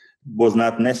was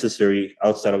not necessary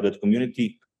outside of that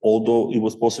community, although it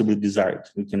was possibly desired.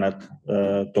 We cannot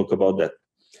talk about that.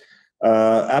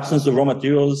 Absence of raw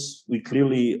materials, we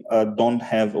clearly don't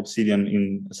have obsidian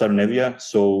in Scandinavia,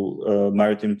 so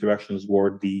maritime interactions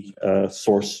were the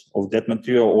source of that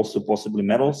material, also possibly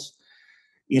metals.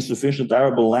 Insufficient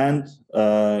arable land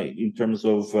in terms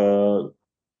of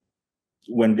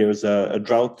when there's a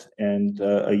drought and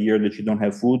a year that you don't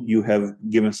have food, you have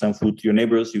given some food to your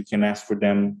neighbors. You can ask for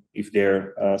them if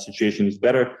their situation is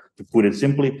better, to put it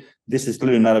simply. This is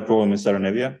clearly not a problem in Southern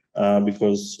Nevia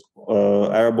because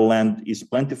arable land is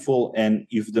plentiful, and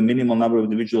if the minimal number of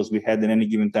individuals we had at any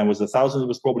given time was 1,000, it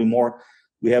was probably more.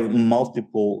 We have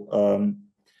multiple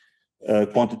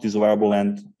quantities of arable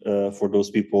land for those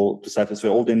people to satisfy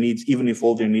all their needs, even if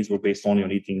all their needs were based only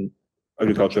on eating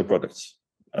agricultural products.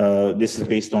 This is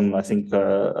based on, I think,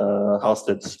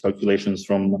 Halstead's calculations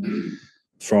from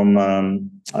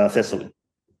Thessaly.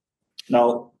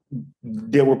 Now,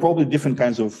 there were probably different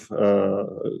kinds of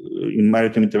in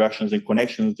maritime interactions and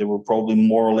connections. They were probably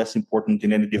more or less important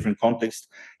in any different context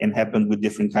and happened with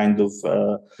different kind of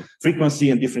frequency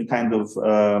and different kind of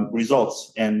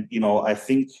results. And I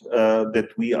think that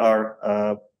we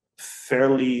are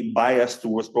fairly biased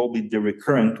towards probably the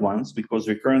recurrent ones, because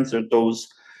recurrents are those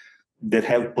that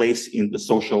have place in the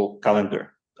social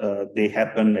calendar. They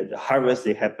happen at the harvest.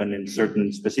 They happen in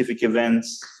certain specific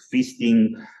events,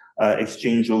 feasting.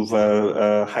 Exchange of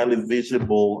highly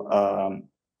visible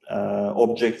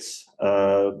objects,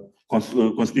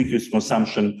 conspicuous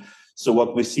consumption. So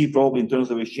what we see probably in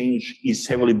terms of exchange is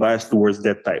heavily biased towards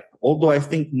that type. Although I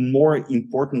think more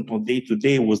important on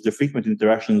day-to-day was the frequent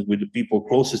interactions with the people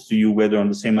closest to you, whether on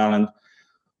the same island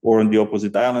or on the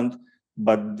opposite island.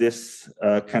 But this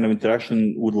kind of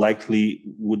interaction would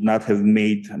not have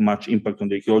made much impact on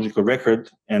the ecological record,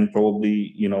 and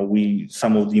probably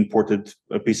some of the imported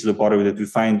pieces of pottery that we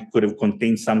find could have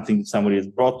contained something that somebody has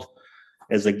brought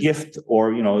as a gift,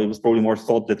 or it was probably more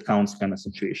thought that counts kind of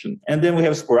situation. And then we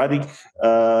have sporadic,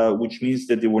 which means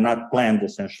that they were not planned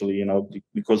essentially,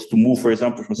 because to move, for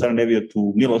example, from Southern Nevia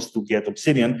to Milos to get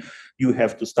obsidian, you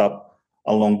have to stop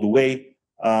along the way.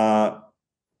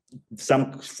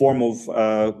 Some form of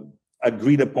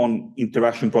agreed upon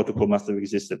interaction protocol must have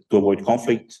existed to avoid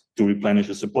conflict, to replenish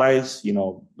the supplies.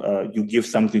 You give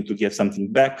something to get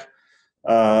something back.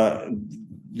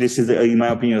 This is, in my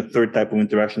opinion, a third type of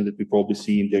interaction that we probably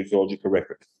see in the archaeological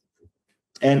record.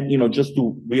 And just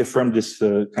to reaffirm this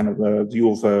kind of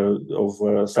view of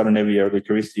Southern Nevia or the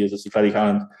Karystia as a Cycladic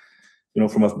island,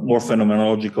 from a more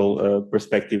phenomenological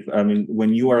perspective, I mean,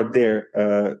 when you are there,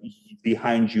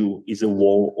 behind you is a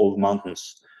wall of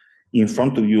mountains. In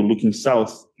front of you, looking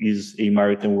south, is a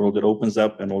maritime world that opens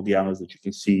up, and all the islands that you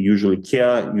can see, usually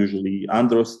Kea, usually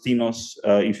Andros, Tinos.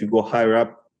 If you go higher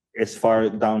up, as far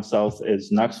down south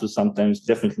as Naxos, sometimes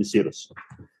definitely Syros.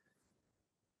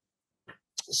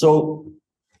 So,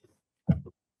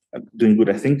 I'm doing good,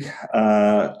 I think.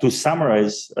 To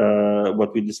summarize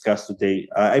what we discussed today,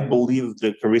 I believe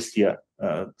the Karystia,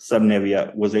 Southern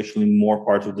Nevia, was actually more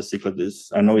part of the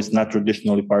Cyclades. I know it's not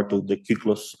traditionally part of the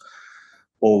Kyklus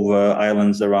of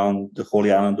islands around the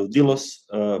Holy Island of Delos,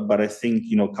 but I think,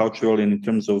 culturally and in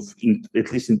terms of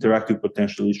at least interactive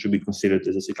potential, it should be considered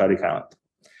as a Cycladic island.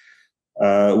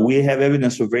 We have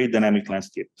evidence of very dynamic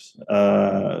landscapes.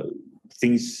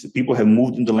 People have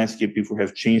moved in the landscape, people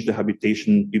have changed the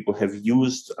habitation, people have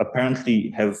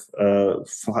apparently have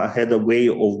had a way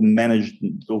of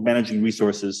managing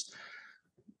resources,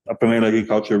 primarily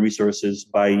agricultural resources,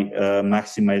 by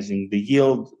maximizing the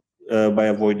yield, by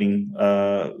avoiding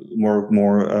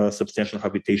more substantial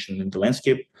habitation in the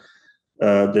landscape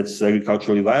that's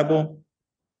agriculturally viable.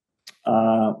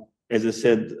 As I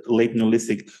said, late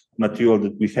Neolithic material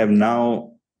that we have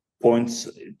now points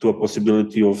to a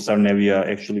possibility of Southern Nevia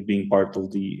actually being part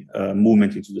of the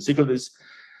movement into the Cyclades.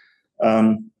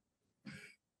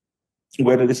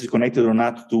 Whether this is connected or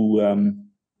not to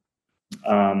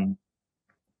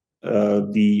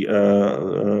the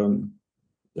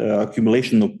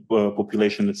accumulation of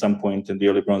population at some point in the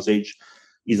early Bronze Age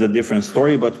is a different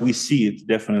story, but we see it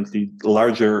definitely.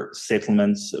 Larger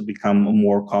settlements become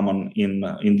more common in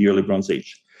the early Bronze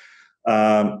Age.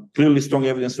 Clearly strong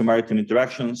evidence of maritime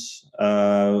interactions,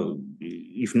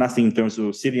 if nothing in terms of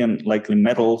obsidian, likely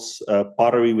metals,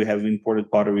 pottery. We have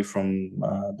imported pottery from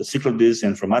the Cyclades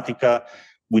and from Attica.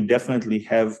 We definitely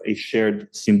have a shared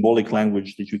symbolic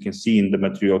language that you can see in the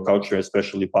material culture,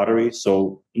 especially pottery.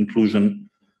 So inclusion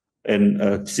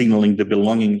and signaling the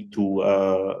belonging to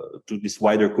these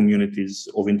wider communities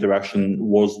of interaction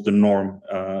was the norm,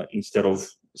 instead of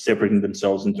separating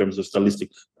themselves in terms of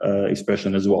stylistic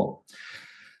expression as well.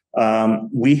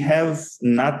 We have,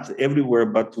 not everywhere,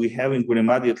 but we have in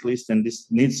Gurimadi at least, and this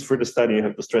needs further study, I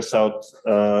have to stress out,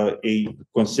 a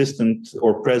consistent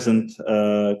or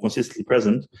consistently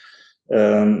present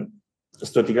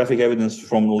stratigraphic evidence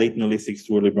from late Neolithic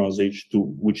to early Bronze Age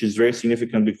too, which is very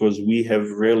significant because we have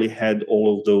rarely had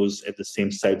all of those at the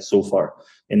same site so far,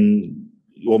 and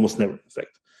almost never, in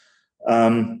fact.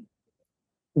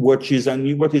 what is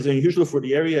unusual for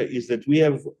the area is that we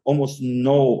have almost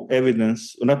no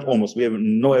evidence, not almost, we have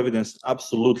no evidence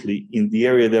absolutely in the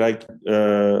area that I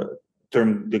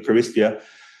termed the Karystia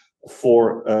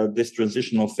for this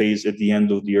transitional phase at the end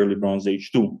of the early Bronze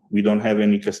Age too. We don't have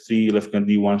any Castri, Lefkan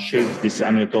D1 shapes, these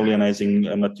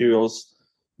Anatolianizing materials.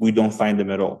 We don't find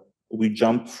them at all. We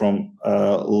jump from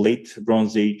late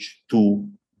Bronze Age to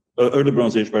early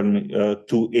Bronze Age, pardon me,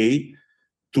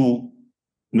 to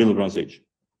Middle Bronze Age.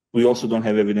 We also don't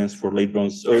have evidence for early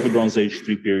Bronze Age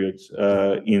 3 periods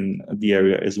in the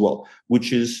area as well,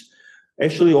 which is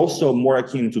actually also more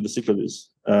akin to the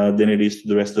Cyclades than it is to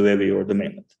the rest of Evia or the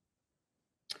mainland.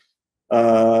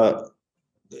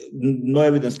 No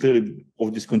evidence clearly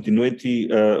of discontinuity.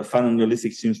 Final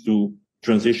Neolithic seems to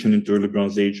transition into early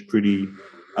Bronze Age pretty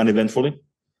uneventfully.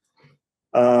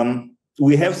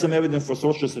 We have some evidence for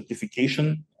social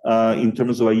stratification in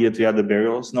terms of Aia Triada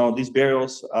burials. Now, these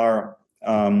burials are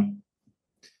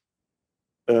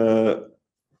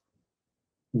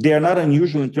they are not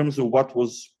unusual in terms of what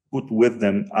was put with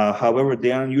them. However,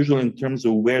 they are unusual in terms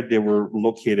of where they were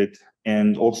located,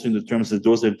 and also in the terms that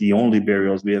those are the only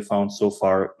burials we have found so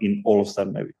far in all of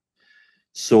Southern Evia.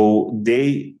 So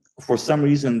they, for some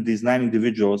reason, these 9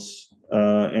 individuals,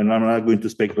 and I'm not going to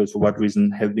speculate for what reason,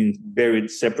 have been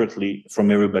buried separately from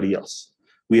everybody else.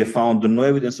 We have found no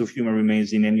evidence of human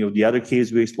remains in any of the other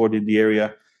caves we explored in the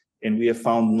area, and we have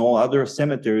found no other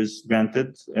cemeteries,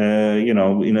 granted, in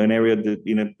an area that,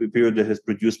 in a period that has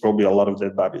produced probably a lot of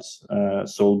dead bodies.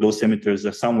 So those cemeteries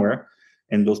are somewhere,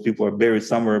 and those people are buried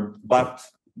somewhere, but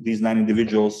these 9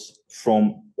 individuals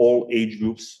from all age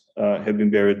groups have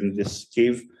been buried in this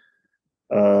cave.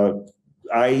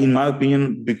 In my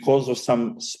opinion, because of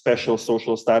some special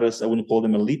social status, I wouldn't call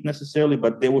them elite necessarily,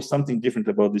 but there was something different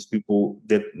about these people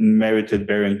that merited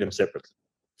burying them separately.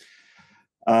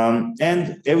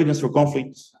 And evidence for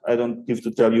conflict, I don't have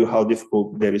to tell you how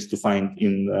difficult that is to find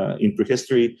in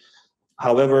prehistory.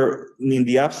 However, in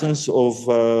the absence of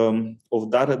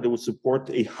data that would support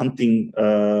a hunting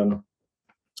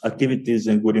activities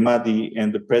in Gurimadi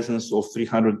and the presence of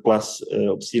 300 plus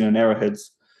obsidian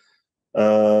arrowheads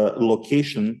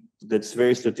location that's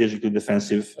very strategically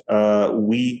defensive,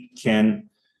 we can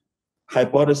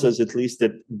hypothesize at least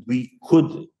that we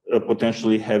could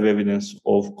potentially have evidence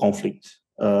of conflict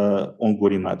on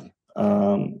Gurimadi.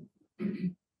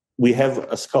 We have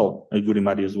a skull at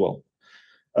Gurimadi as well,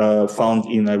 found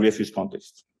in a refuse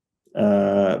context,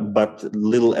 but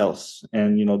little else.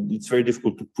 And it's very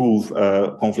difficult to prove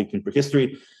conflict in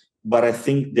prehistory, but I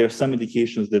think there are some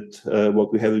indications that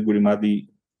what we have at Gurimadi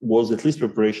was at least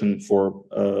preparation for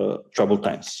troubled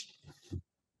times.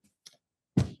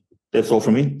 That's all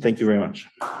for me. Thank you very much.